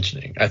even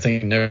mentioning. I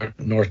think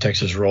North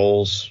Texas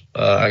rolls.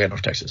 I got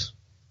North Texas.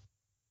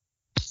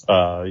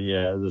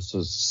 Yeah, this is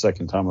the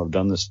second time I've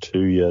done this to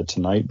you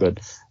tonight, but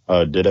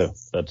ditto.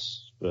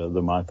 That's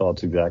my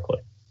thoughts exactly.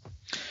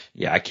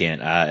 Yeah, I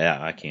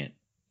can't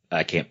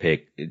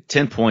pick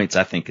 10 points.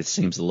 I think it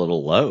seems a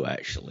little low,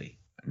 actually.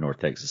 North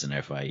Texas and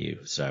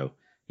FIU. So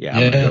yeah,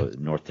 I'm gonna go with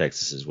North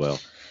Texas as well.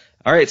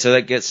 All right, so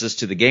that gets us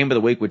to the game of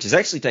the week, which is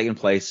actually taking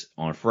place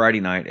on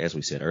Friday night, as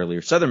we said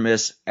earlier. Southern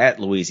Miss at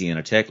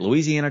Louisiana Tech.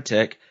 Louisiana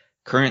Tech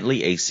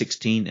currently a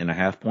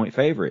 16.5-point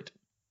favorite.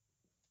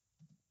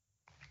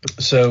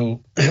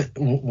 So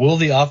will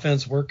the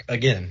offense work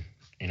again?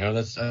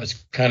 That's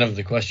kind of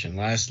the question.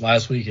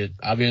 Last week it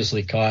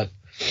obviously caught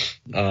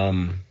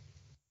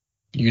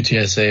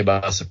UTSA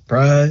by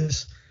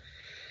surprise,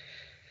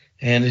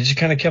 and it just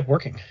kind of kept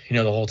working,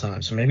 the whole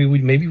time. So maybe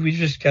we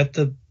just got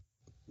the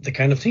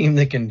kind of team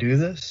that can do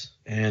this,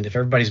 and if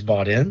everybody's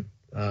bought in,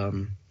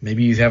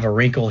 maybe you have a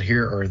wrinkle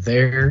here or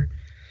there.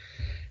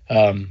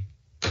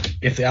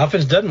 if the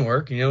offense doesn't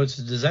work, it's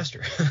a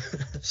disaster.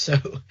 So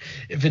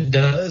if it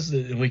does,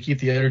 and we keep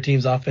the other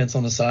team's offense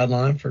on the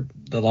sideline for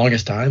the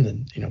longest time,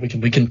 then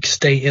we can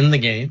stay in the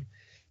game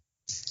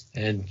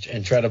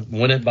and try to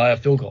win it by a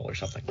field goal or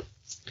something.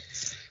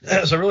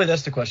 So really,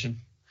 that's the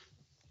question.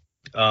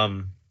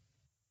 And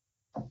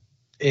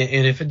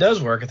if it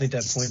does work, I think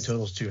that point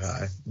total is too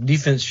high.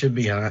 Defense should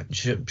be high,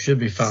 should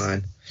be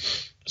fine.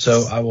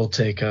 So I'll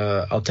take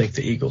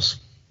the Eagles.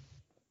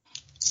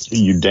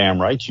 You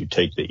damn right you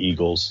take the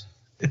Eagles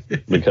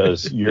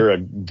because you're a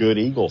good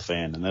Eagle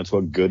fan, and that's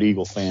what good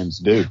Eagle fans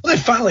do. Well,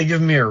 they finally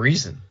give me a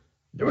reason.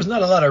 There was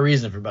not a lot of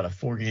reason for about a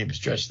 4-game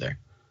stretch there.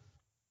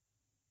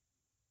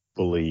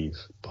 Believe,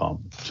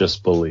 Pump.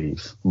 Just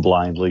believe.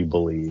 Blindly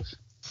believe.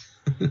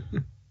 Look,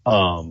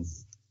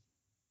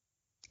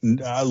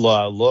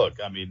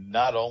 I mean,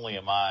 not only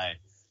am I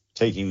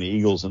taking the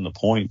Eagles in the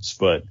points,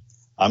 but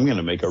I'm going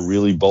to make a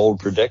really bold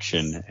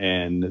prediction,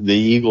 and the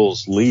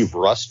Eagles leave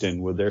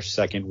Ruston with their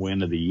second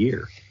win of the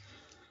year.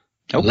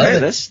 Okay,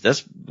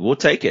 that's we'll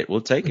take it.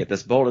 We'll take it.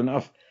 That's bold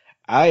enough.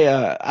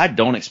 I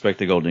don't expect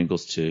the Golden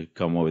Eagles to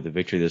come away with a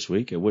victory this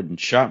week. It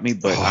wouldn't shock me,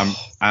 but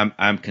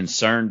I'm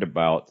concerned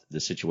about the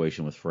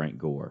situation with Frank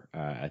Gore.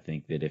 I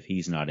think that if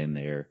he's not in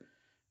there,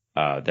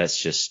 that's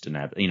just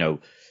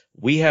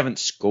we haven't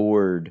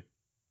scored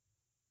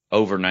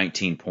over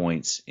 19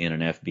 points in an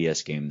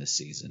FBS game this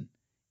season.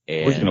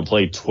 And we're going to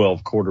play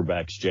 12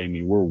 quarterbacks,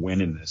 Jamie. We're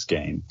winning this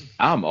game.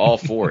 I'm all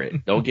for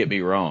it. Don't get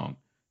me wrong.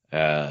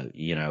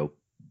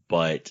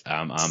 But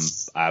I'm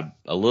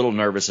a little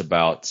nervous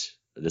about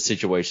the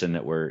situation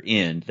that we're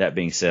in. That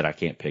being said, I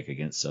can't pick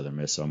against Southern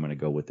Miss, so I'm going to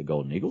go with the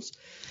Golden Eagles.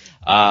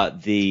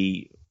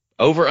 The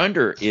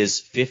over-under is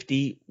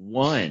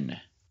 51.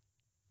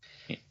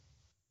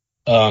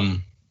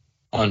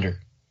 Under.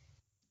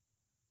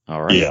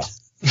 All right. Yeah.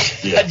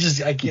 I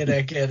just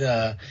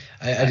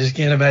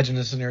can't imagine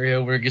a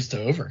scenario where it gets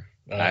to over.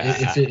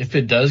 If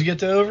it does get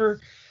to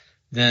over,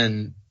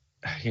 then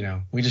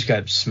we just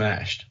got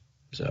smashed.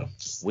 So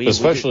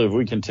especially if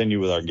we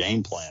continue with our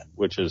game plan,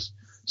 which is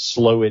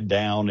slow it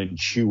down and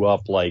chew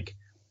up like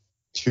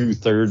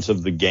 2/3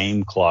 of the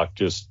game clock,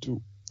 just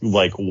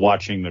like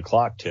watching the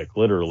clock tick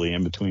literally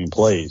in between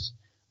plays.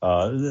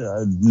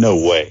 No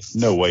way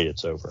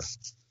it's over.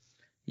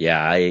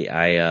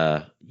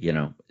 Yeah,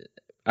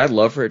 I'd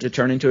love for it to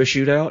turn into a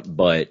shootout,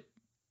 but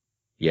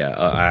yeah,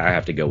 I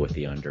have to go with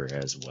the under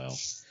as well.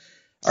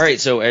 All right,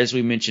 so as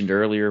we mentioned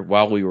earlier,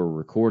 while we were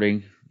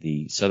recording,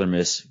 the Southern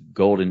Miss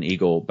Golden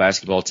Eagle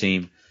basketball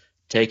team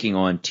taking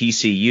on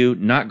TCU,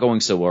 not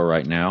going so well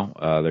right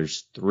now.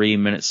 There's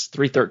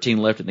 3:13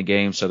 left in the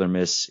game. Southern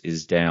Miss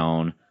is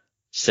down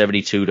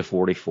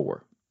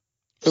 72-44.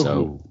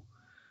 So,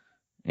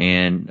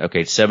 and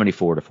okay,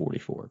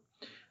 74-44.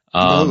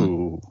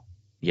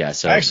 Yeah,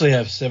 so I actually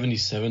have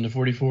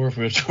 77-44 if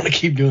we're trying to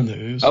keep doing the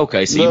ooze.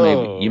 Okay,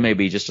 so you may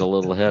be just a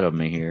little ahead of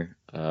me here.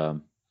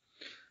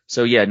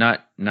 So yeah,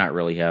 not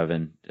really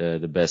having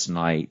the best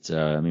night.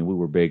 We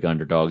were big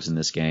underdogs in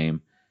this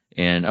game,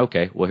 and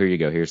okay, well here you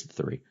go. Here's the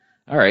 3.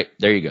 All right,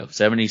 there you go,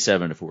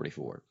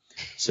 77-44.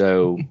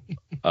 So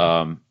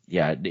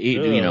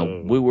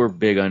we were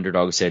big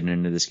underdogs heading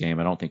into this game.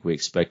 I don't think we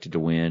expected to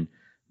win,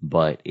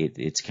 but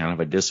it's kind of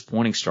a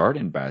disappointing start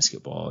in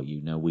basketball.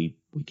 We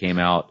came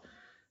out.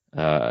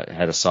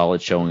 Had a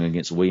solid showing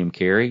against William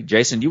Carey.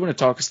 Jason, do you want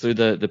to talk us through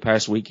the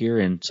past week here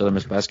in Southern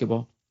Miss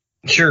basketball?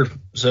 Sure.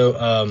 So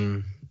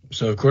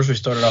of course we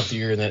started off the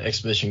year in that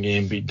exhibition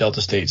game, beat Delta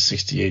State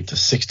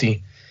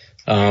 68-60.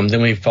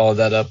 Then we followed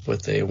that up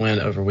with a win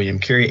over William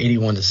Carey,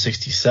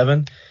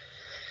 81-67.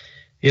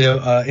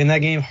 In that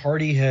game,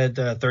 Hardy had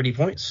 30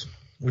 points,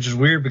 which is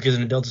weird because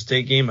in the Delta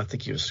State game, I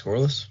think he was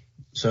scoreless.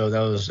 So that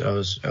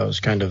was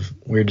kind of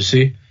weird to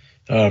see.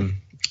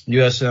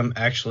 USM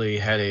actually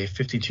had a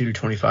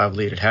 52-25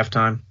 lead at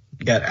halftime.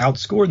 Got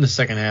outscored in the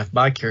second half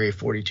by Carey,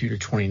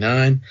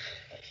 42-29.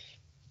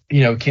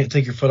 Can't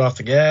take your foot off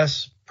the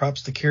gas.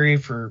 Props to Carey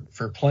for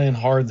playing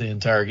hard the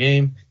entire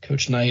game.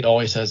 Coach Knight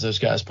always has those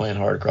guys playing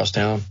hard across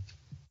town.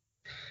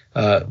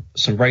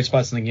 Some bright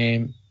spots in the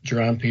game.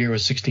 Jerron Pierre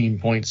with 16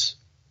 points.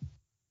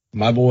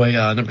 My boy,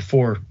 number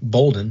 4,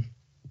 Bolden,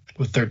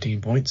 with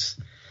 13 points.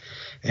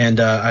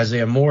 And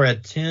Isaiah Moore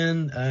had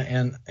 10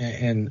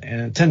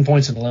 and 10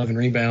 points and 11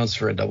 rebounds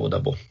for a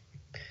double-double.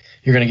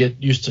 You're going to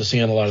get used to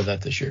seeing a lot of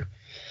that this year.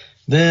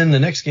 Then the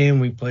next game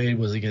we played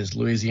was against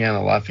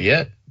Louisiana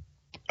Lafayette.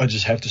 I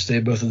just have to say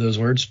both of those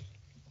words.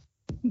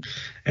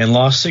 And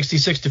lost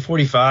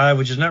 66-45,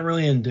 which is not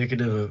really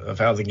indicative of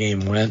how the game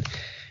went.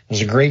 It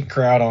was a great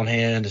crowd on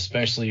hand,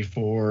 especially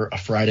for a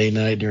Friday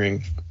night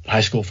during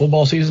high school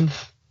football season.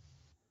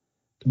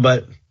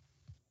 But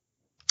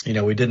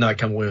we did not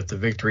come away with the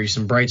victory.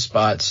 Some bright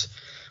spots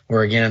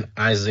were, again,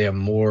 Isaiah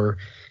Moore.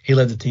 He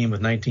led the team with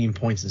 19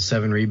 points and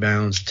 7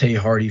 rebounds. Tay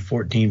Hardy,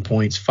 14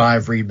 points,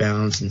 5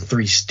 rebounds, and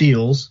 3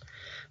 steals.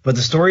 But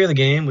the story of the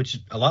game, which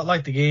is a lot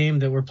like the game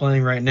that we're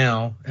playing right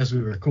now as we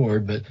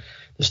record, but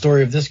the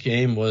story of this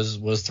game was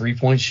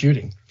 3-point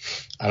shooting.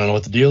 I don't know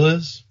what the deal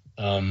is,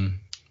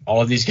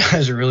 all of these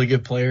guys are really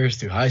good players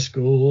through high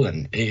school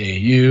and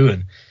AAU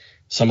and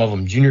some of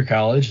them junior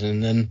college.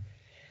 And then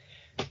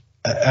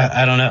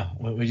I don't know.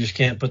 We just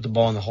can't put the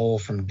ball in the hole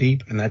from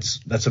deep, and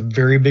that's a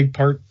very big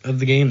part of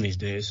the game these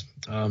days.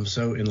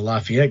 So in the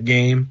Lafayette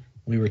game,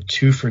 we were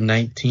 2 for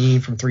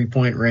 19 from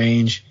 3-point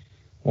range,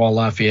 while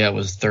Lafayette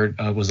was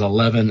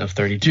 11 of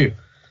 32.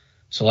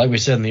 So like we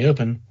said in the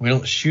open, we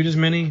don't shoot as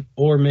many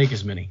or make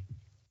as many,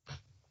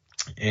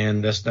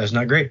 and that's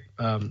not great.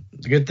 The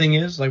good thing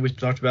is, like we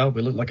talked about,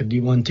 we look like a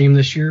D1 team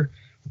this year.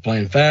 We're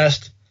playing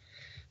fast.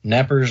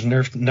 Napper's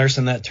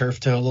nursing that turf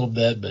toe a little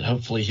bit, but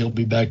hopefully he'll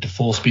be back to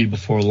full speed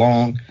before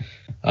long.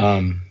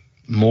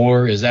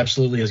 Moore is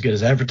absolutely as good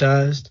as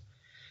advertised.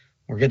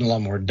 We're getting a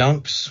lot more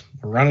dunks.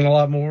 We're running a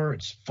lot more.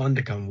 It's fun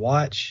to come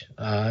watch.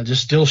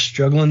 Just still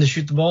struggling to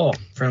shoot the ball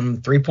from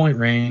 3-point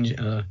range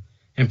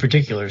in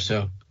particular.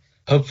 So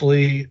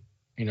hopefully,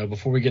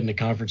 before we get into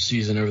conference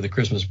season over the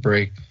Christmas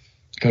break,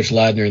 Coach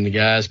Ladner and the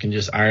guys can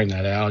just iron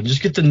that out and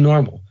just get to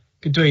normal.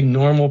 Get to a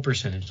normal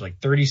percentage,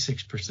 like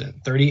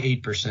 36%,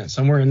 38%,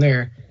 somewhere in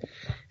there.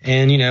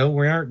 And,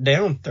 we aren't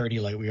down 30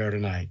 like we are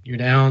tonight. You're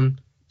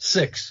down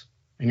 6,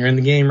 and you're in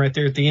the game right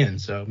there at the end.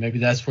 So maybe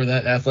that's where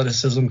that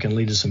athleticism can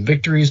lead to some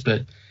victories.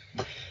 But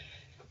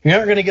you're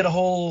not going to get a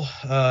whole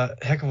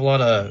heck of a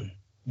lot of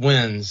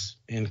wins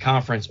in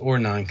conference or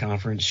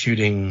non-conference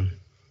shooting,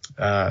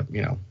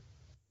 7%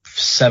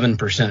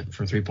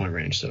 from 3-point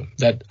range. So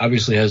that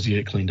obviously has to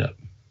get cleaned up.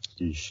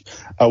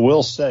 I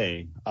will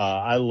say,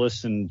 I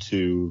listened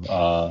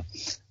to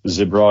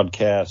the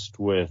broadcast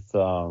with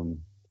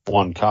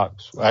Juan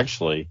Cox.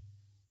 Actually,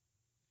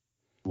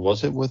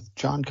 was it with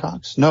John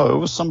Cox? No, it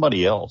was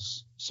somebody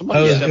else.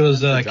 It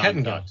was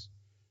Kenton Cox.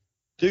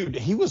 Dude,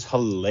 he was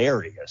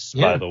hilarious,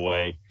 by the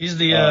way. He's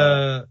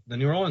the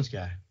New Orleans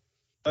guy.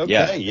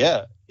 Okay,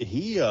 yeah.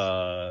 He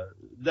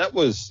that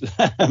was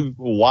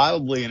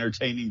wildly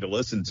entertaining to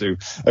listen to.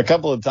 A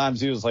couple of times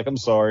he was like, "I'm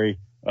sorry.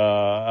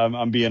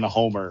 I'm being a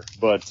homer,"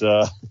 but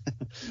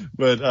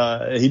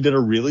he did a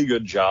really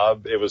good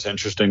job. It was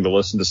interesting to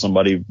listen to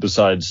somebody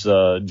besides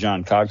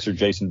John Cox or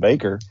Jason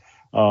Baker.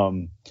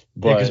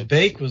 Because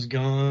Bake was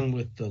gone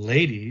with the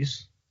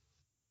ladies,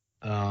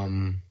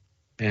 and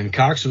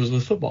Cox was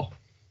with football.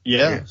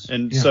 Yeah,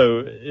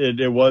 so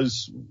it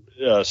was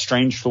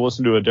strange to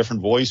listen to a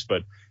different voice,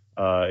 but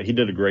he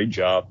did a great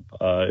job.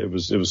 It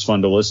was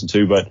fun to listen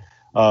to. But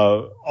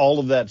all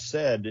of that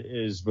said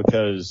is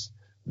because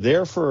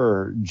there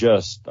for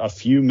just a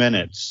few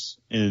minutes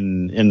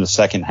in the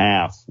second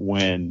half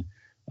when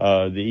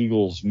the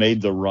Eagles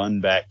made the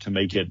run back to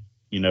make it,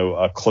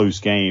 a close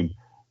game,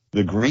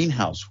 the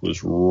greenhouse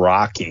was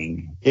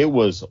rocking. It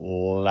was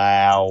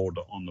loud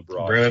on the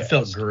broadcast. Bro, it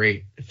felt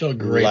great. Loud. For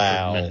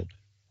a minute.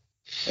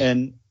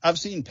 And I've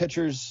seen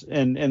pictures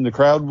and the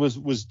crowd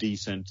was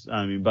decent.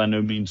 I mean, by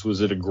no means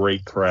was it a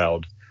great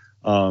crowd.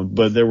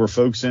 But there were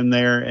folks in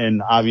there,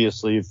 and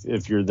obviously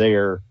if you're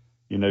there,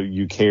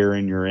 you care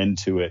and you're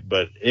into it,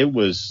 but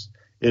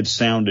it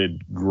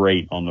sounded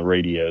great on the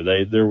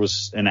radio. There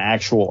was an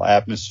actual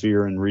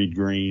atmosphere in Reed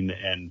Green,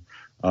 and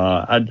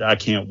I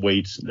can't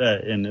wait.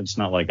 And it's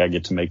not like I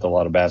get to make a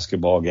lot of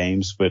basketball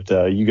games, but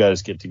you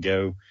guys get to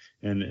go,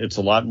 and it's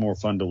a lot more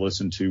fun to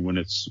listen to when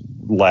it's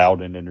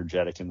loud and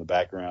energetic in the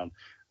background.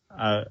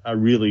 I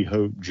really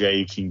hope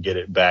Jay can get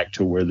it back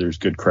to where there's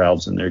good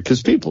crowds in there,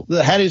 because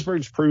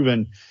Hattiesburg's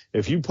proven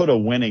if you put a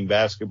winning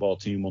basketball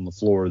team on the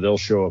floor, they'll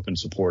show up and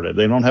support it.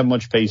 They don't have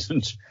much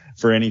patience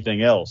for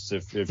anything else.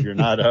 If you're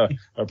not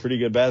a pretty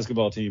good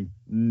basketball team,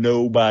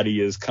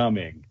 nobody is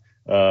coming.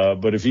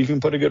 But if you can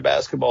put a good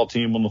basketball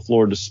team on the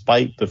floor,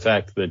 despite the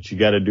fact that you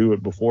got to do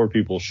it before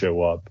people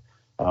show up,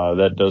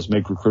 that does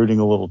make recruiting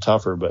a little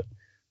tougher. But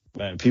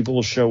man, people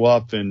will show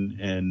up,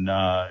 and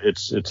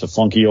it's a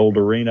funky old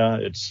arena.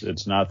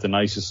 It's not the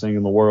nicest thing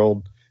in the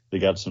world. They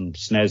got some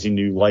snazzy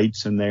new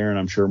lights in there, and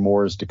I'm sure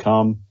more is to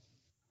come.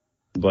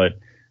 But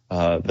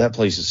that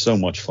place is so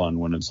much fun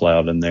when it's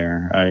loud in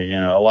there.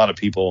 A lot of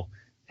people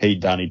hate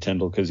Donnie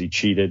Tyndall because he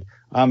cheated.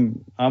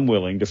 I'm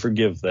willing to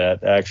forgive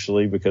that,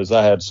 actually, because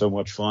I had so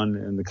much fun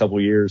in the couple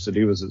of years that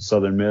he was at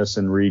Southern Miss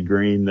and Reed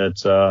Green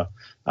that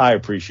I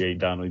appreciate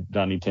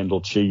Donnie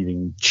Tyndall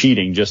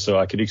cheating just so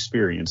I could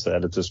experience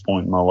that at this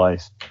point in my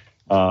life,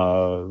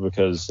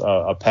 because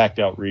a packed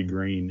out Reed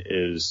Green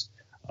is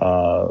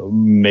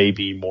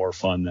maybe more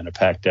fun than a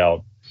packed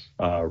out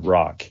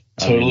Rock.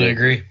 Totally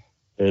agree.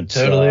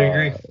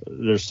 Agree.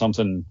 There's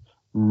something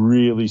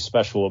really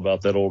special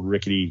about that old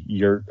rickety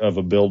yurt of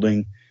a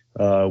building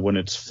when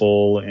it's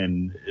full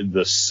and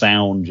the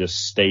sound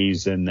just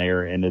stays in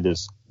there, and it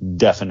is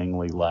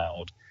deafeningly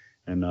loud.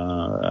 And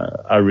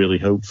I really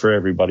hope for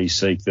everybody's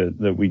sake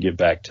that we get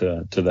back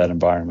to that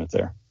environment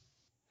there.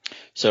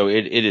 So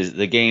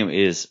the game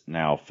is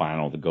now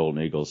final. The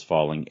Golden Eagles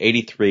falling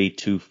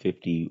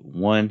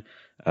 83-51.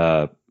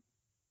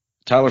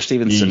 Tyler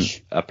Stevenson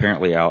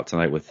apparently out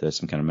tonight with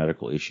some kind of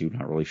medical issue.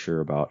 Not really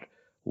sure about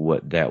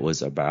what that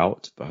was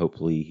about, but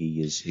hopefully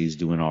he's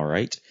doing all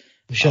right.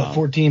 We shot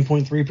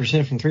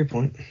 14.3% from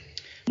 3-point.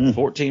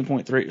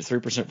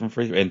 14.3% from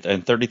free throw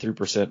and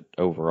 33%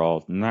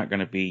 overall. Not going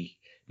to be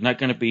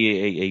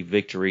a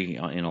victory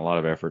in a lot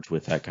of efforts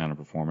with that kind of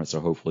performance. So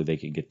hopefully they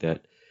can get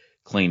that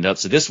cleaned up.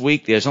 So this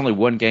week, there's only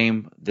one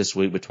game this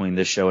week between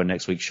this show and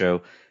next week's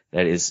show.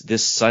 That is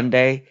this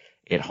Sunday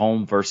at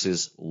home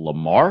versus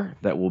Lamar.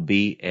 That will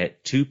be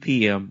at 2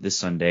 p.m. this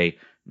Sunday,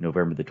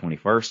 November the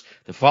 21st.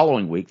 The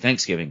following week,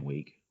 Thanksgiving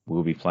week, we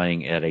will be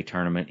playing at a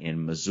tournament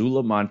in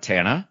Missoula,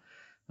 Montana,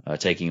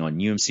 taking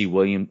on UNC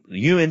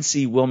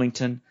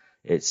Wilmington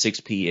at 6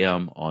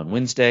 p.m. on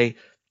Wednesday.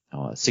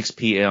 6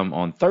 p.m.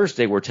 on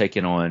Thursday, we're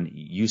taking on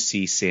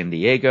UC San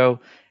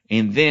Diego.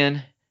 And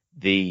then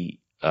the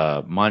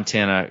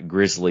Montana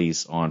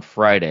Grizzlies on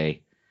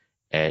Friday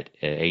at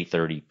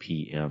 8:30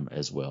 p.m.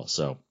 as well.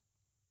 So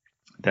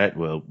that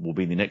will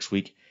be the next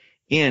week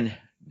in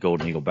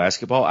Golden Eagle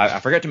basketball. I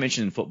forgot to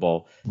mention in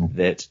football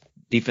that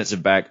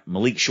defensive back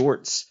Malik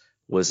Shorts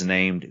was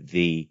named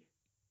the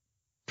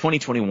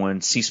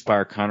 2021 C.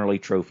 Spire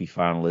Connerly Trophy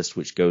finalist,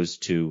 which goes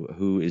to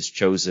who is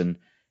chosen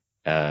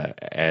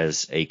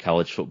as a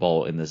college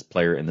football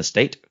player in the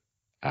state.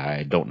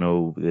 I don't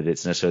know that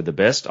it's necessarily the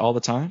best all the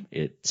time.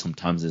 It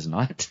sometimes is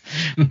not,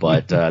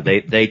 but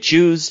they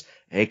choose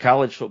a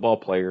college football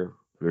player.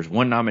 There's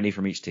one nominee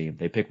from each team.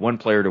 They pick one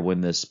player to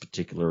win this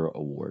particular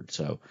award.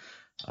 So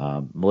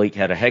Malik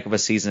had a heck of a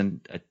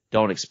season. I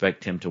don't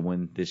expect him to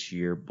win this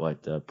year,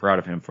 but proud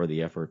of him for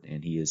the effort,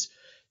 and he is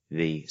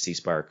the C.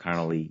 Spire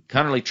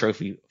Connerly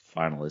Trophy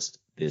finalist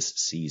this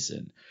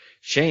season.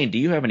 Shane, do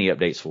you have any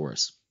updates for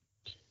us?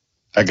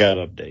 I got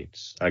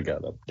updates.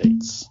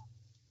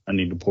 I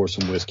need to pour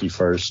some whiskey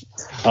first.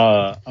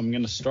 I'm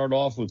going to start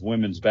off with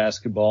women's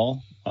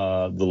basketball.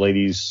 The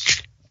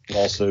ladies have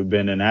also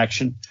been in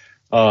action.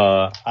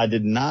 I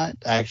did not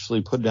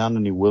actually put down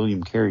any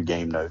William Carey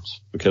game notes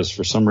because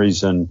for some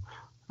reason,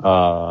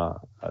 I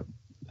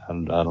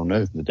don't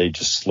know, the day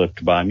just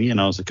slipped by me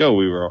and I was like,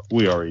 oh,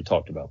 we already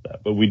talked about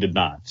that, but we did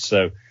not.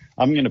 So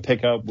I'm going to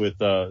pick up with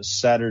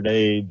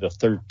Saturday the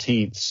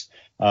 13th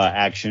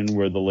action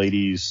where the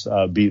ladies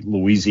beat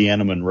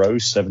Louisiana Monroe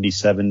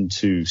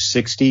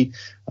 77-60.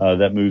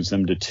 That moves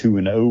them to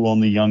 2-0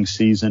 on the young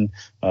season.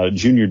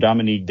 Junior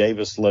Dominique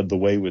Davis led the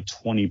way with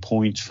 20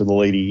 points for the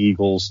Lady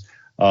Eagles.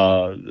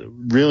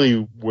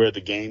 Really where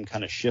the game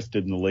kind of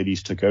shifted and the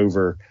ladies took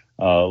over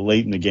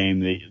late in the game,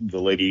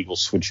 the Lady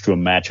Eagles switched to a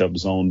matchup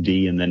zone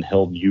D and then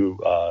held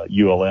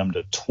ULM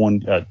to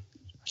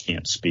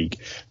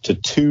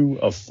 2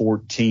 of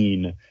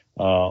 14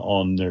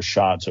 on their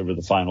shots over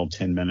the final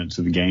 10 minutes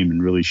of the game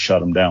and really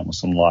shut them down with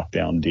some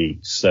lockdown D.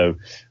 So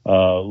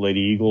Lady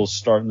Eagles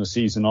starting the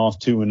season off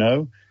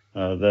 2-0.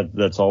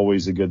 That's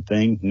always a good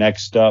thing.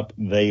 Next up,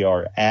 they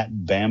are at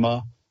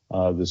Bama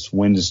this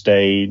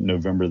Wednesday,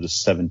 November the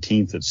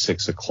 17th at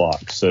 6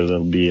 o'clock. So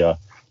that'll be a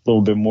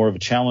little bit more of a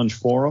challenge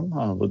for them.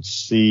 Let's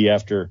see,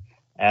 after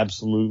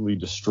absolutely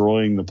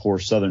destroying the poor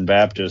Southern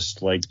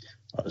Baptist like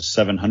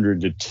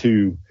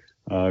 700-2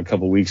 a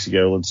couple of weeks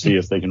ago, let's see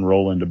if they can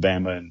roll into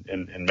Bama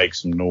and make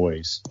some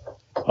noise.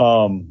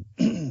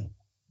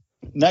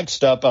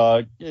 Next up,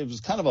 it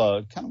was kind of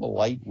a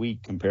light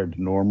week compared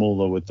to normal,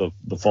 though, with the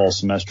fall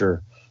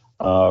semester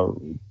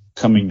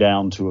coming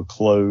down to a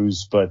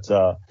close. But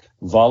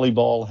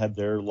volleyball had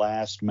their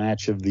last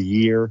match of the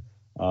year,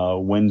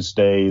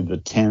 Wednesday the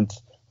 10th.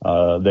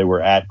 They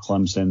were at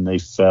Clemson. They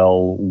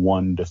fell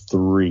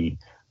 1-3.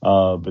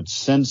 But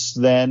since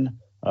then,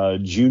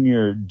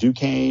 junior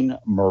Duquesne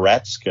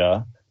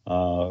Moratska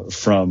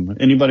from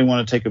anybody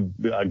want to take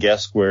a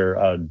guess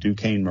where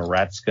Duquesne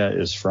Moratska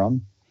is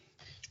from?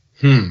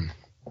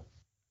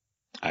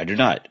 I do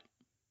not.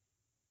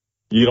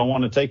 You don't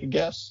want to take a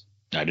guess?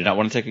 I do not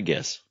want to take a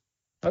guess.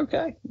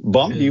 Okay.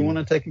 Bump, do you want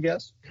to take a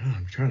guess? God,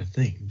 I'm trying to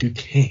think.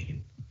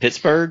 Duquesne.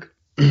 Pittsburgh?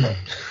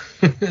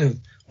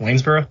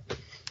 Waynesboro?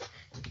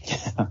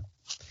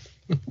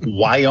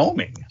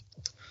 Wyoming.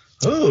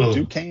 Oh.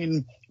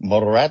 Duquesne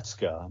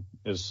Moratska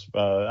is,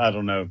 I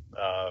don't know.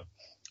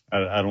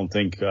 I don't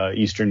think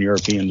Eastern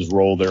Europeans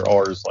roll their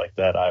R's like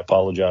that. I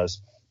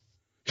apologize.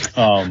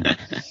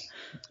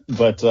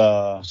 But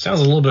sounds a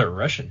little bit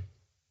Russian.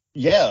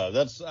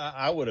 Yeah,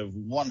 I would have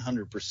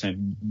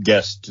 100%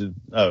 guessed.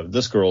 Oh,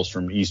 this girl's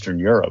from Eastern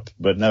Europe,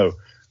 but no,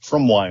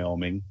 from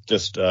Wyoming.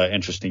 Just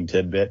interesting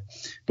tidbit.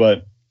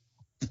 But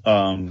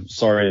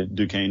sorry,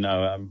 Duquesne,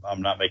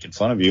 I'm not making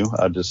fun of you.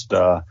 I just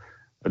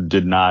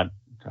did not.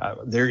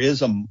 There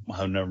is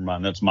never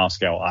mind. That's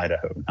Moscow,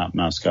 Idaho, not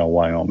Moscow,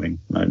 Wyoming.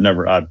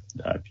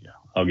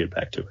 I'll get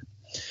back to it.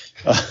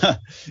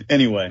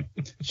 Anyway,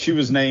 she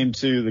was named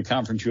to the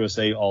Conference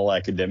USA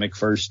All-Academic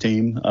First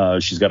Team.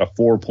 She's got a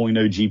 4.0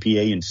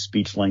 GPA in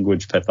speech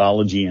language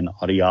pathology and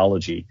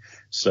audiology.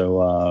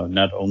 So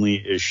not only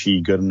is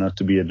she good enough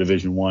to be a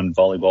Division I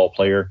volleyball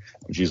player,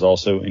 but she's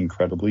also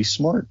incredibly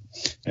smart.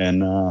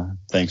 And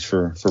thanks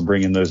for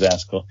bringing those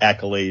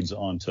accolades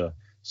onto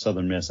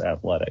Southern Miss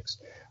Athletics.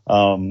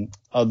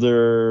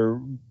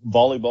 Other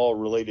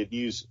volleyball-related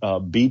news,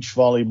 beach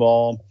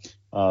volleyball.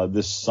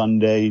 This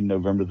Sunday,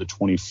 November the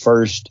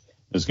 21st,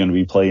 is going to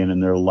be playing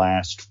in their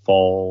last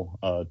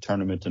fall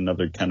tournament,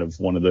 another kind of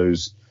one of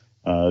those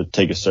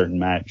take a certain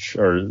match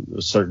or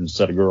a certain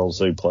set of girls.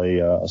 They play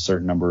a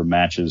certain number of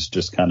matches,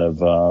 just kind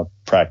of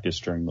practice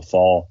during the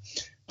fall.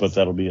 But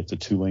that'll be at the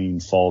Tulane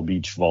Fall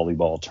Beach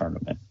Volleyball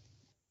Tournament.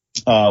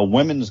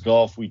 Women's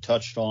golf we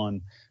touched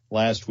on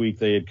last week.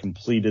 They had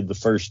completed the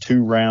first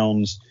 2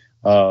 rounds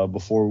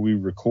before we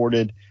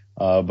recorded.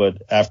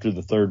 But after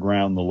the third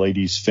round, the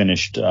ladies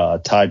finished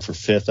tied for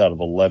 5th out of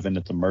 11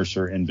 at the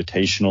Mercer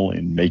Invitational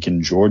in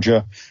Macon,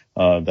 Georgia.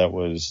 That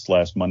was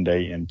last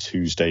Monday and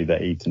Tuesday, the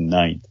 8th and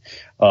 9th.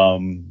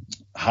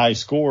 High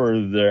score,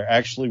 there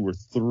actually were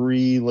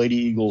 3 Lady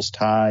Eagles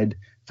tied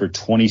for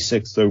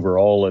 26th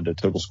overall at a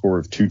total score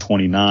of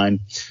 229.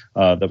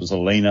 That was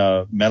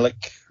Elena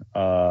Melik,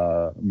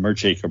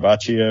 Merche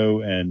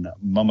Carpaccio, and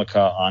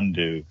Momika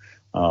Andu.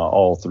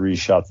 All 3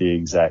 shot the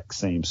exact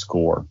same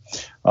score.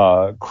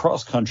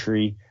 Cross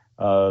country,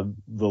 the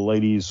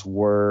ladies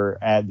were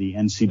at the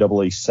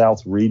NCAA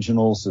South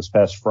Regionals this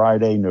past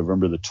Friday,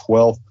 November the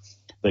 12th.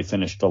 They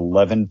finished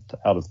 11th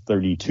out of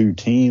 32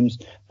 teams.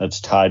 That's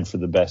tied for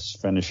the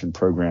best finish in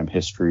program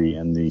history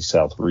in the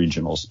South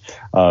Regionals.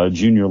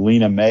 Junior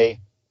Lena May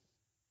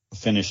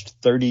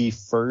finished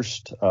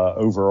 31st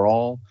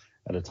overall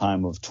at a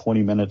time of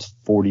 20 minutes,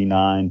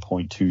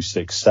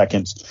 49.26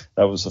 seconds.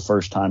 That was the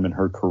first time in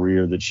her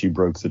career that she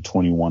broke the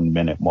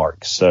 21-minute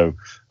mark. So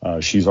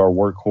she's our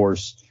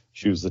workhorse.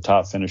 She was the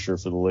top finisher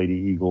for the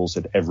Lady Eagles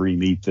at every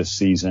meet this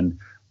season.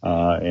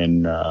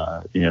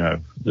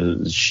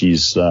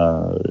 She's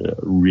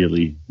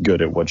really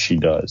good at what she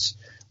does.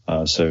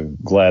 So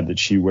glad that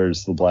she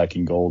wears the black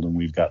and gold, and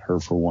we've got her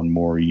for one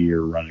more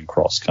year running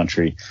cross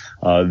country.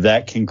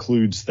 That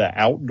concludes the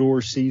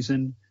outdoor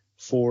season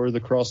for the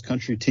cross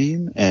country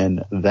team,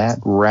 and that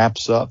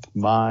wraps up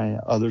my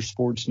other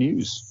sports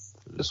news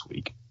for this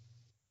week.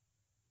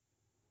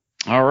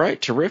 All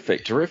right.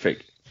 Terrific.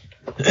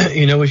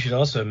 We should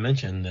also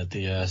mention that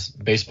the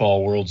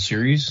Baseball World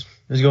Series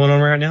is going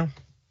on right now.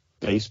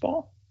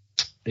 Baseball?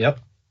 Yep.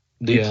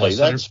 Do you play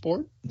that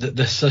sport?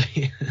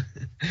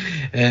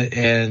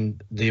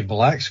 And the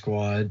black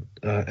squad,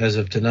 as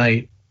of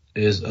tonight,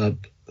 is up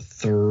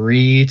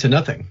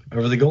 3-0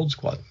 over the gold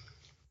squad.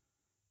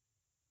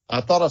 I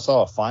thought I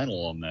saw a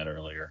final on that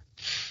earlier.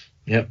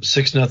 Yep,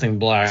 6-0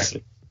 black.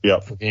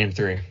 Yep. For Game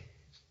 3.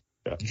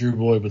 Yep. Drew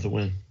Boyd with the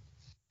win.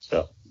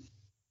 Yep.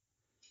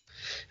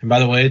 And by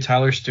the way,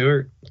 Tyler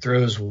Stewart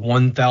throws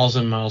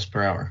 1,000 miles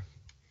per hour.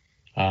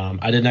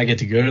 I did not get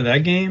to go to that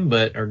game,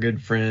 but our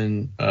good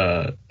friend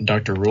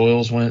Dr.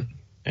 Royals went,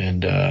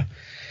 and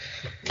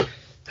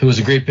who was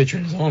a great pitcher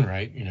in his own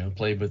right.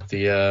 Played with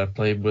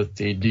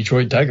the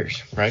Detroit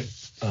Tigers, right?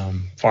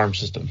 Farm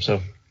system.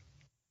 So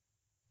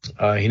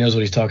he knows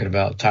what he's talking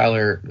about.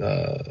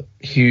 Tyler,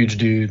 huge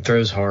dude,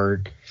 throws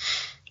hard,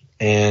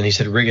 and he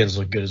said Riggins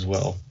looked good as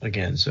well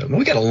again. So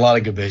we got a lot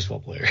of good baseball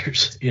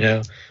players. We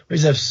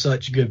just have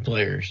such good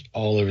players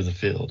all over the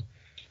field.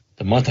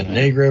 The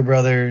Montenegro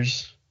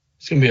brothers.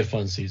 It's going to be a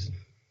fun season.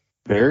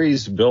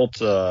 Barry's built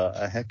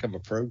a heck of a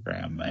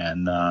program,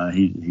 and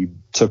he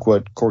took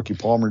what Corky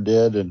Palmer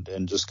did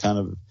and just kind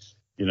of,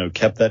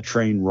 kept that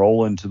train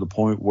rolling to the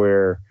point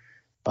where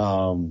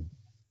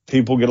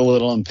people get a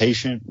little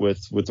impatient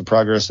with the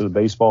progress of the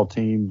baseball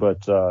team,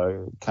 but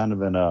kind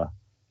of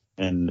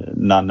and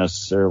not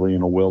necessarily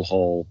in a Will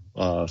Hall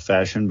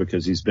fashion,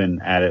 because he's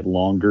been at it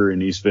longer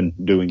and he's been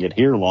doing it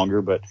here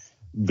longer, but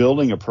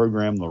building a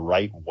program the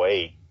right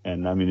way.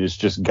 And it's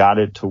just got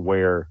it to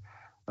where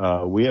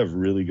we have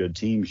really good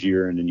teams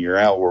year in and year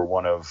out. We're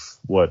one of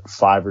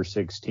 5 or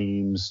 6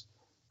 teams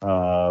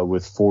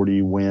with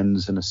 40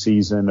 wins in a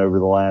season over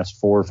the last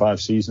 4 or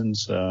 5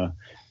 seasons.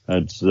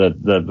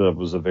 That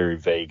was a very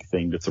vague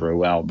thing to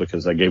throw out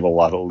because I gave a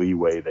lot of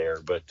leeway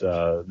there, but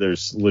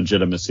there's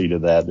legitimacy to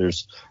that.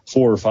 There's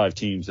 4 or 5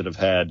 teams that have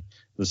had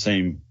the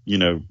same,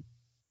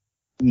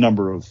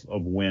 number of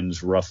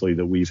wins roughly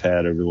that we've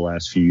had over the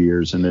last few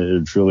years, and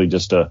it's really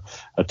just a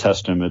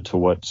testament to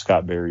what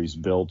Scott Barry's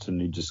built, and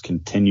he just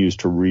continues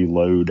to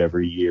reload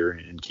every year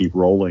and keep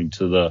rolling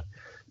to the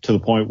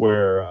point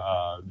where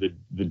the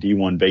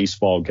D1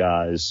 baseball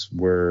guys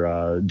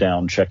were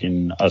down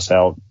checking us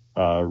out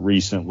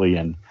recently,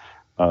 and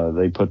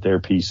they put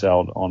their piece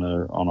out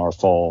on our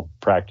fall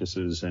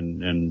practices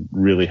and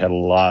really had a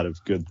lot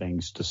of good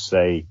things to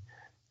say,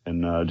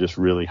 and just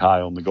really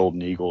high on the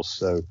Golden Eagles.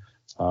 So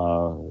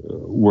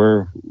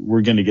we're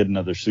going to get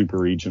another super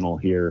regional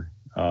here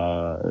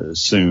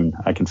soon.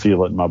 I can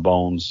feel it in my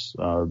bones.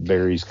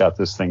 Barry's got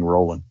this thing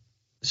rolling.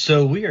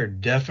 So we are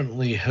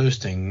definitely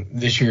hosting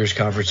this year's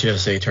Conference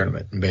USA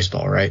tournament in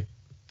baseball, right?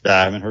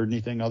 I haven't heard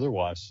anything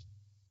otherwise.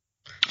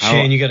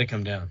 Shane, you got to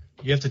come down.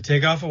 You have to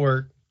take off of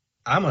work.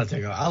 I'm going to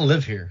take off. I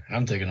live here.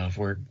 I'm taking off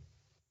work.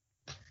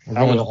 We're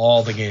going to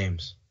all the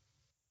games.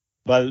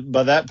 By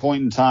that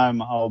point in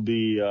time, I'll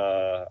be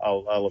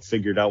I'll have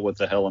figured out what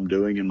the hell I'm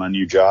doing in my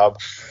new job,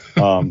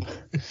 and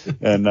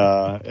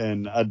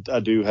I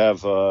do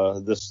have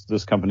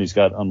this company's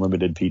got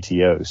unlimited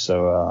PTO,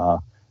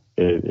 so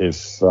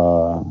if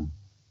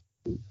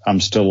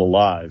I'm still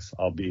alive,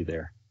 I'll be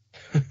there.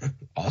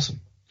 Awesome.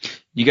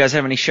 You guys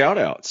have any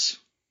shout-outs?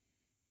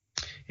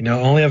 I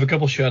only have a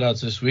couple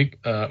shout-outs this week.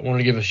 I want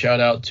to give a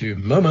shout-out to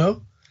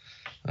Momo,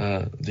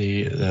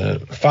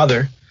 the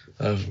father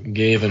of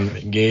Gabe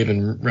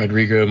and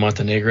Rodrigo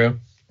Montenegro.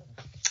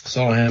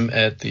 Saw him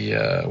at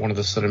the one of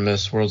the Southern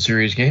Miss World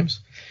Series games.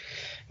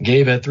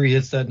 Gabe had 3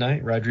 hits that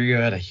night. Rodrigo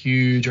had a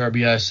huge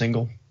RBI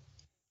single.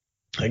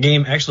 The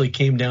game actually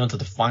came down to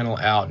the final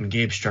out, and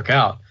Gabe struck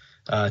out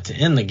to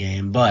end the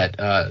game, but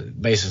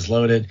bases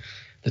loaded.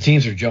 The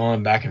teams are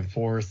jawing back and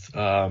forth.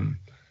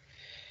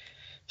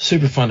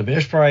 Super fun to be.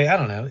 There's probably, I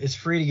don't know, it's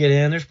free to get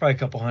in. There's probably a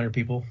couple hundred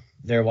people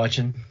there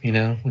watching,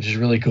 which is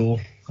really cool.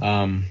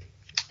 And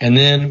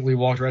then we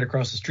walked right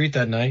across the street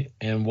that night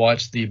and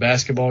watched the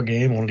basketball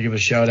game. I wanted to give a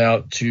shout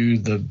out to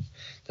the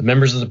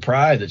members of the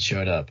Pride that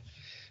showed up.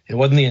 It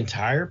wasn't the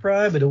entire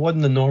Pride, but it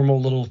wasn't the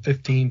normal little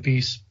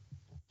 15-piece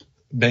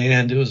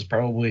band. It was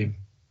probably,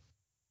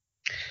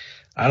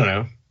 I don't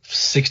know,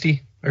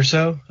 60 or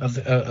so of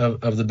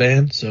the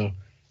band. So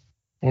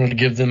I wanted to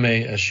give them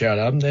a shout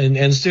out,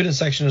 and student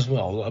section as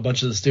well. A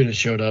bunch of the students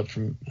showed up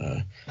from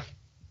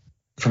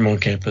on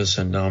campus,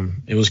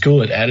 and it was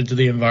cool. It added to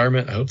the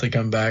environment. I hope they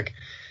come back.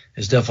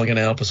 It's definitely going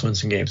to help us win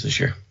some games this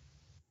year.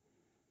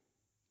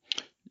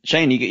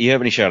 Shane, you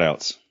have any shout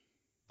outs?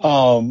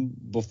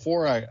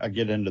 Before I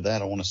get into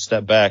that, I want to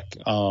step back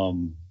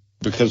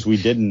because we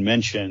didn't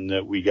mention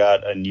that we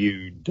got a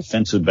new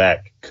defensive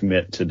back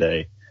commit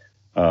today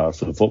for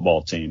the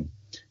football team.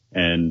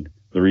 And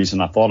the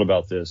reason I thought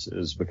about this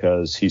is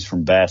because he's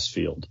from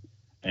Bassfield,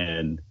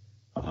 and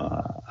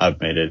I've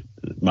made it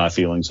my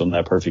feelings on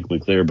that perfectly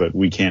clear, but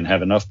we can't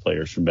have enough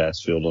players from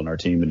Bassfield on our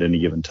team at any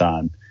given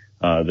time.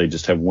 They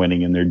just have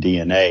winning in their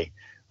DNA.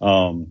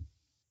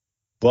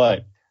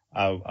 But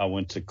I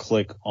went to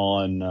click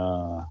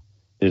on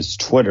his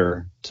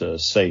Twitter to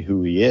say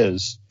who he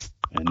is,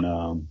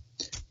 and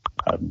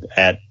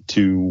at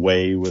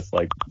 2way with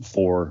like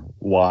 4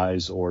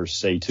 Y's or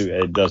say 2.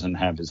 It doesn't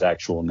have his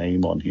actual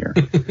name on here.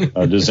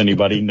 Does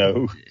anybody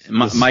know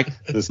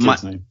this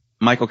kid's name?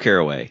 Michael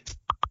Caraway.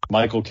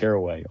 Michael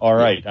Caraway. All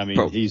right. I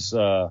mean, he's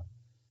a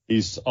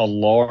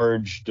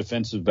large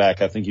defensive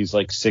back. I think he's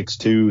like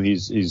 6'2".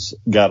 He's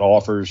got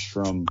offers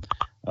from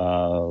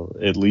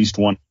at least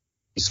one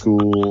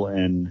school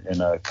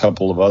and a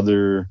couple of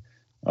other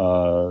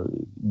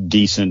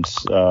decent.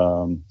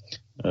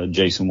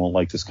 Jason won't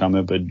like this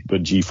comment,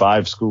 but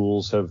G5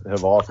 schools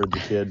have offered the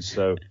kids.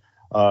 So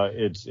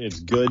it's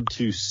good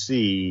to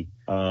see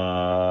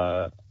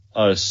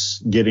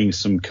us getting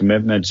some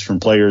commitments from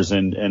players,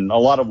 and a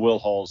lot of Will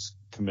Hall's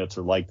commits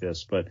are like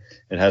this, but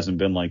it hasn't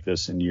been like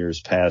this in years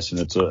past,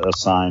 and it's a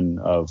sign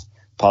of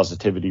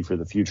positivity for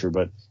the future.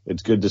 But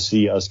it's good to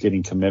see us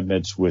getting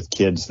commitments with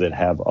kids that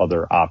have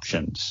other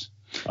options.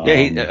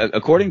 Yeah,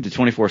 according to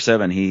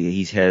 24/7,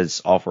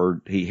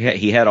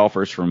 he had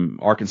offers from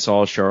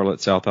Arkansas,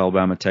 Charlotte, South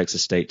Alabama,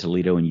 Texas State,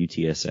 Toledo, and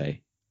UTSA.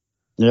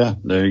 Yeah,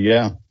 there you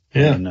go.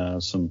 Yeah,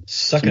 and some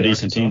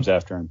decent teams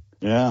after him.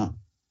 Yeah,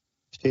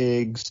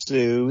 Pig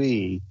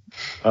Suey.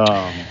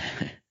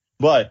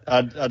 But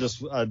I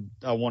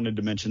wanted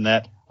to mention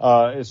that.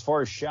 As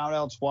far as shout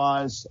outs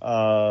wise, give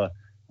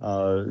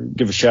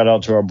a shout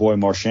out to our boy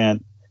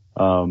Marchant.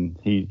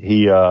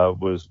 He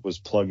was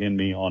plugging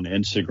me on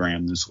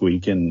Instagram this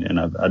week, and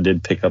I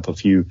did pick up a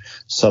few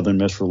Southern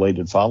Miss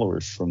related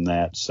followers from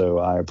that. So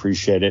I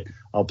appreciate it.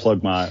 I'll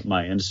plug my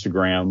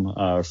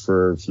Instagram,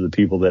 for the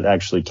people that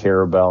actually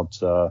care about,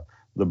 the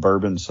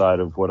bourbon side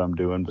of what I'm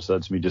doing,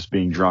 besides me just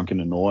being drunk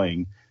and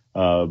annoying.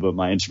 But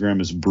my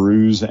Instagram is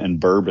Brews and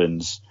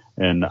Bourbons.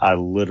 And I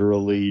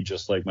literally,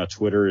 just like my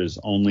Twitter is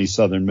only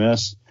Southern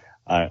Miss,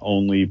 I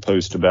only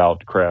post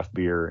about craft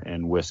beer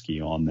and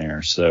whiskey on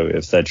there. So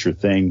if that's your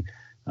thing,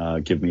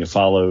 give me a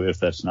follow. If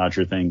that's not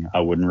your thing, I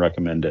wouldn't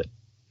recommend it.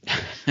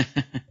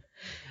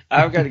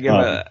 I've got to give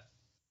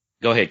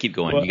go ahead, keep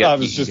going. Well, I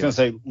was just going to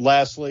say,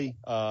 lastly,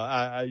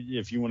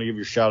 if you want to give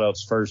your shout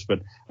outs first,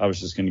 but I was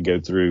just going to go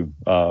through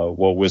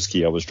what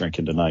whiskey I was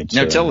drinking tonight.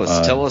 No, tell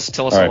us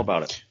all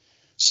about it.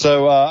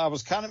 So I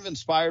was kind of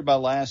inspired by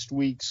last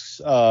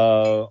week's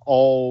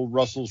all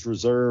Russell's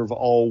Reserve,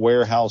 all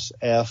Warehouse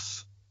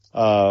F,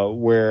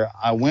 where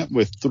I went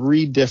with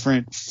 3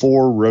 different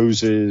Four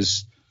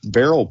Roses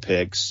barrel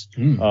picks.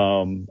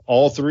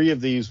 All 3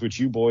 of these, which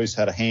you boys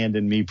had a hand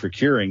in me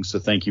procuring, so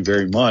thank you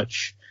very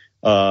much.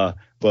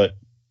 But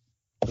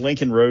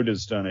Lincoln Road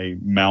has done a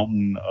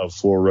mountain of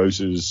Four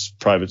Roses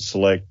private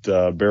select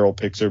barrel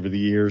picks over the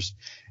years.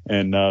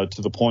 And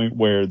to the point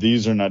where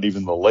these are not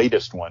even the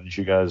latest ones.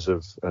 You guys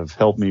have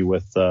helped me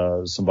with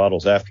some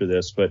bottles after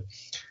this, but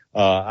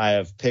I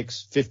have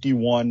picks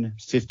 51,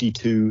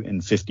 52,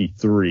 and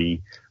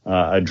 53.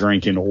 I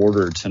drank in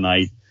order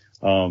tonight.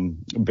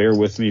 Bear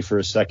with me for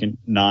a second,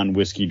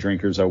 non-whiskey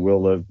drinkers. I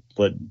will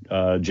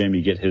let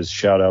Jamie get his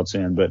shout-outs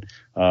in, but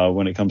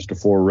when it comes to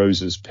Four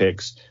Roses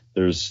picks,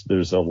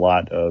 there's a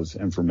lot of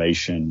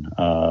information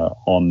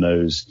on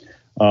those.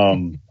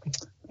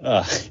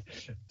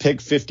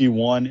 Pick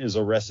 51 is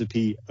a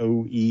recipe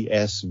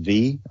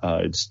OESV.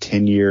 It's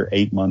 10-year,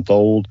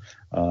 8-month-old.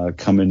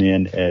 coming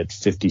in at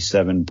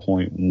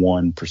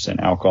 57.1%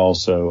 alcohol,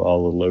 so a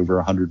little over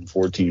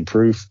 114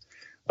 proof.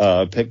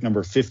 Pick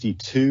number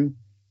 52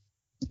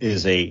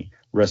 is a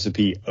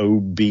recipe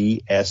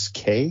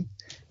OBSK,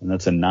 and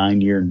that's a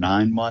 9-year,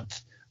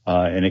 9-month,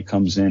 and it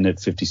comes in at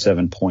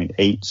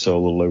 57.8, so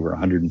a little over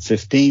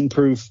 115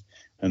 proof.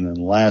 And then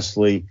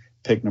lastly,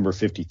 pick number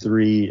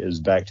 53 is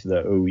back to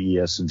the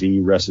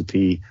OESV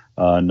recipe,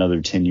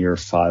 another 10-year,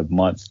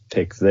 5-month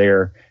pick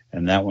there.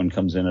 And that one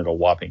comes in at a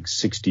whopping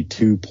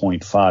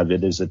 62.5.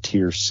 It is a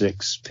tier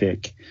 6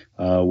 pick,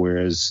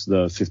 whereas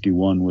the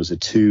 51 was a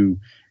 2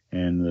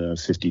 and the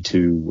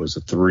 52 was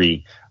a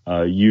 3.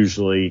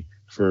 Usually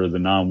for the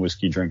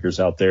non-whiskey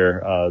drinkers out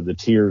there, the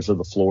tiers are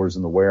the floors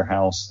in the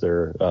warehouse.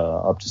 They're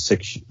up to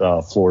 6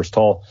 floors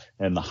tall.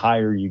 And the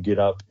higher you get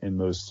up in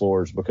those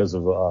floors, because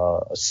of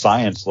a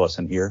science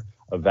lesson here,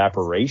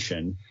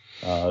 evaporation,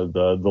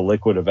 the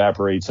liquid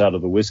evaporates out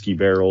of the whiskey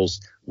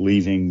barrels,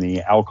 leaving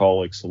the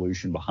alcoholic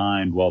solution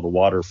behind while the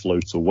water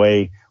floats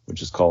away,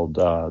 which is called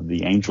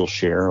the angel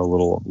share. A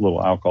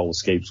little alcohol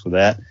escapes with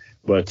that.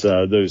 But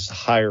those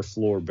higher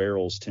floor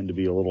barrels tend to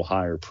be a little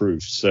higher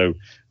proof. So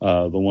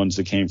the ones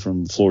that came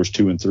from floors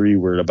 2 and 3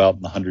 were at about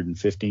in the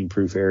 115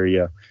 proof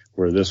area,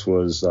 where this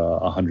was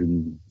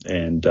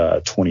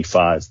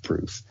 125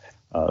 proof.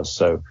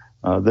 So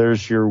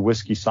there's your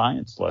whiskey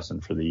science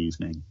lesson for the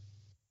evening.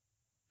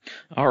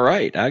 All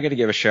right. I got to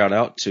give a shout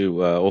out to,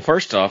 well,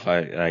 first off,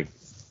 I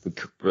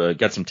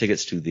got some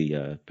tickets to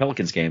the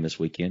Pelicans game this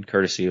weekend,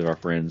 courtesy of our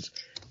friends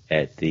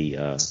at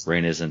the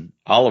Raines and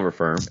Oliver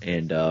firm.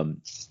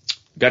 And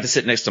got to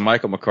sit next to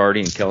Michael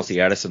McCarty and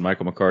Kelsey Addison.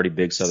 Michael McCarty,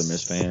 big Southern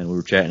Miss fan. We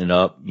were chatting it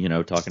up,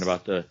 talking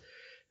about the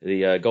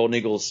Golden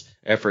Eagles'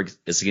 effort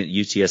against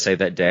UTSA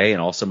that day,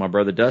 and also my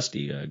brother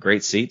Dusty.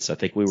 Great seats. I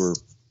think we were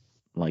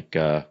we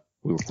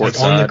were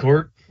courtside, on the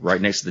court,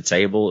 right next to the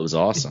table. It was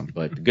awesome.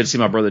 But good to see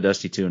my brother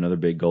Dusty too, another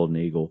big Golden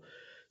Eagle.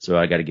 So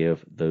I got to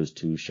give those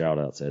 2 shout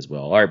outs as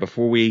well. All right,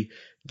 before we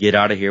get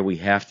out of here, we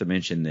have to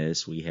mention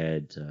this. We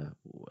had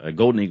a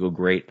Golden Eagle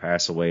great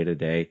pass away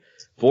today.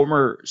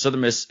 Former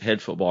Southern Miss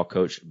head football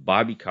coach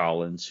Bobby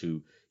Collins,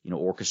 who,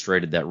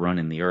 orchestrated that run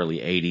in the early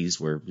 80s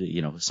where,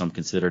 some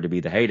consider to be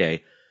the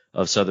heyday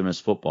of Southern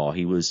Miss football.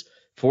 He was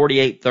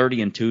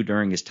 48-30-2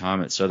 during his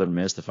time at Southern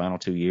Miss, the final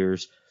 2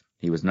 years.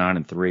 He was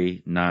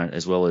 9-3,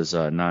 as well as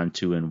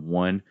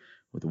 9-2-1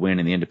 with a win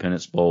in the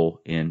Independence Bowl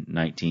in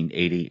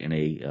 1980 and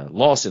a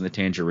loss in the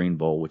Tangerine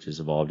Bowl, which has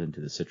evolved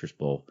into the Citrus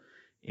Bowl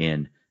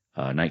in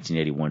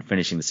 1981,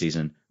 finishing the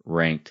season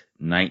ranked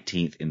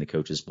 19th in the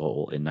Coaches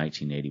Bowl in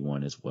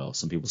 1981 as well.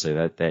 Some people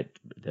say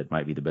that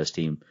might be the best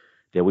team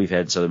that we've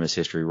had in Southern Miss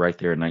history right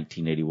there in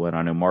 1981.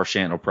 I know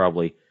Marchant will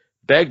probably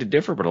beg to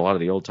differ, but a lot of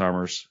the old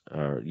timers,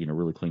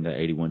 really cleaned that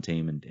 81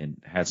 team and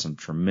had some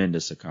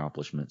tremendous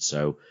accomplishments.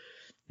 So,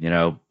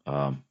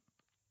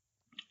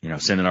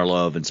 sending our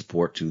love and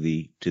support to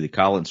the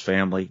Collins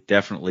family.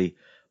 Definitely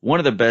one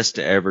of the best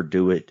to ever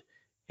do it.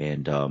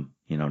 And,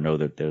 know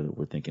that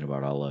we're thinking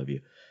about all of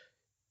you.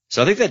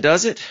 So I think that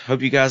does it.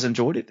 Hope you guys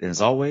enjoyed it. And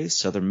as always,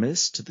 Southern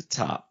Miss to the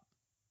top.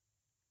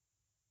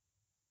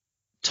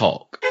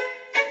 Talk.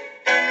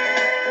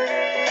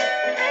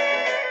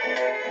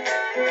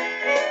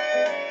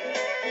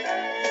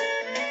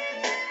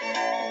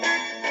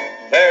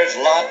 There's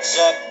lots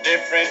of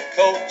different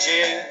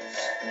coaches.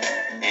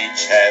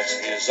 Each has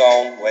his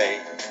own way.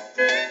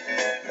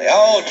 They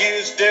all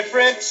use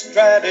different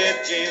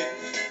strategies.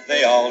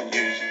 They all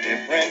use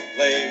different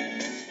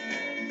plays.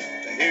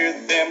 To hear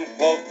them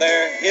quote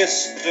their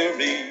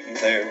history,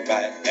 they're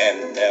right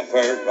and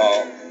never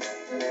wrong.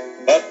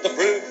 But the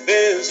proof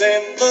is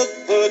in the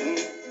pudding,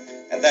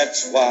 and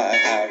that's why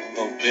I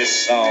wrote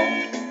this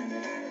song.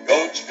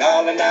 Coach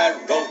Colin, I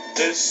wrote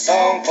this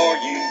song for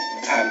you.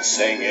 I'm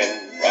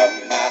singing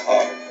from my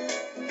heart.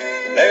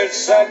 There's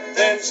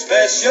something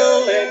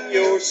special in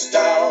your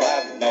style,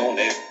 I've known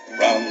it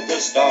from the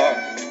start.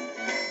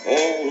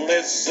 Oh,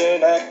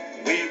 listen up,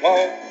 we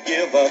won't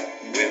give up,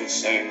 we'll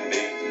soon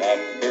be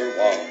number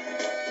 1.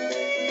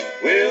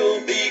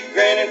 We'll be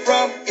grinning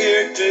from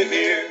ear to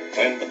ear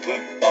when the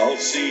football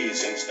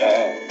season's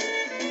done.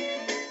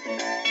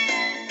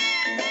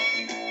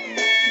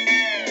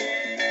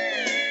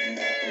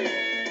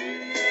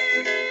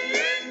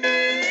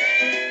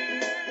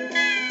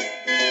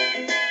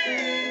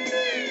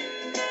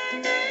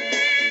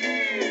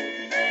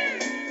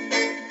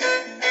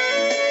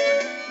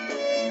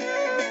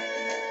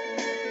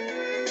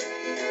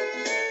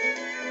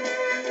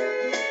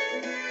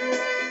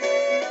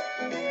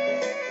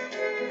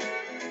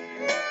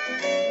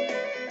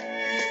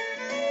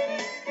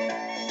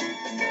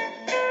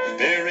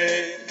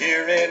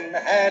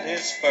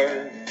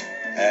 Hattiesburg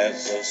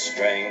has a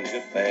strange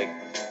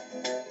effect.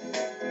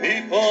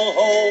 People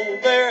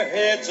hold their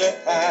heads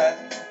up high.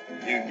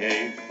 You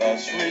gave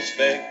us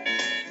respect.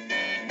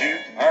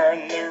 You've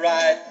earned the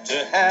right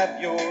to have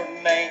your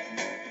name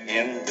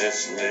in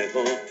this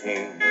little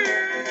team.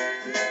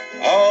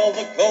 All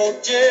the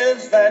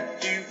coaches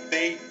that you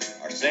beat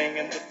are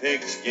singing the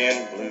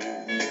pigskin blues.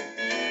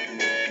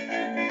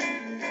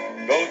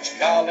 Coach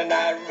Colin,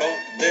 I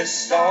wrote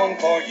this song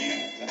for you.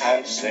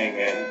 I'm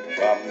singing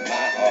from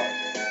my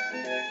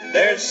heart.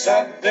 There's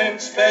something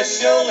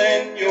special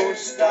in your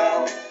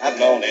style. I've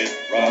known it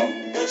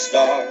from the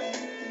start.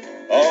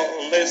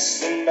 Oh,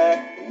 listen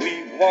up,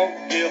 we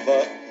won't give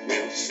up.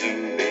 We'll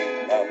soon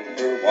be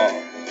number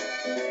one.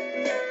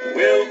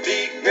 We'll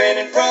be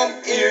grinning from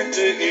ear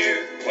to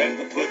ear when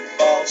the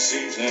football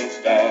season's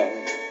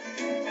done.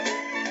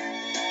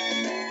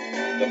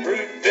 The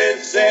proof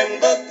is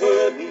in the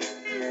pudding,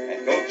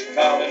 and Coach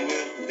Colin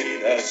will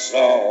lead us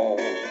on.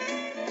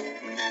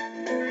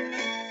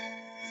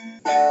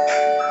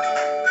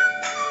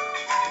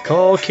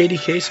 Call Katie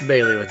Case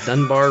Bailey with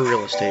Dunbar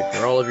Real Estate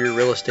for all of your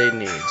real estate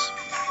needs.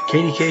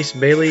 Katie Case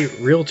Bailey,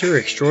 Realtor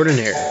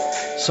Extraordinaire.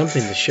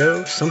 Something to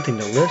show, something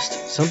to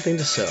list, something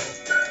to sell.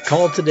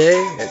 Call today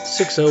at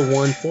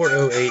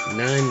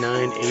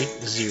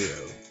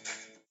 601-408-9980.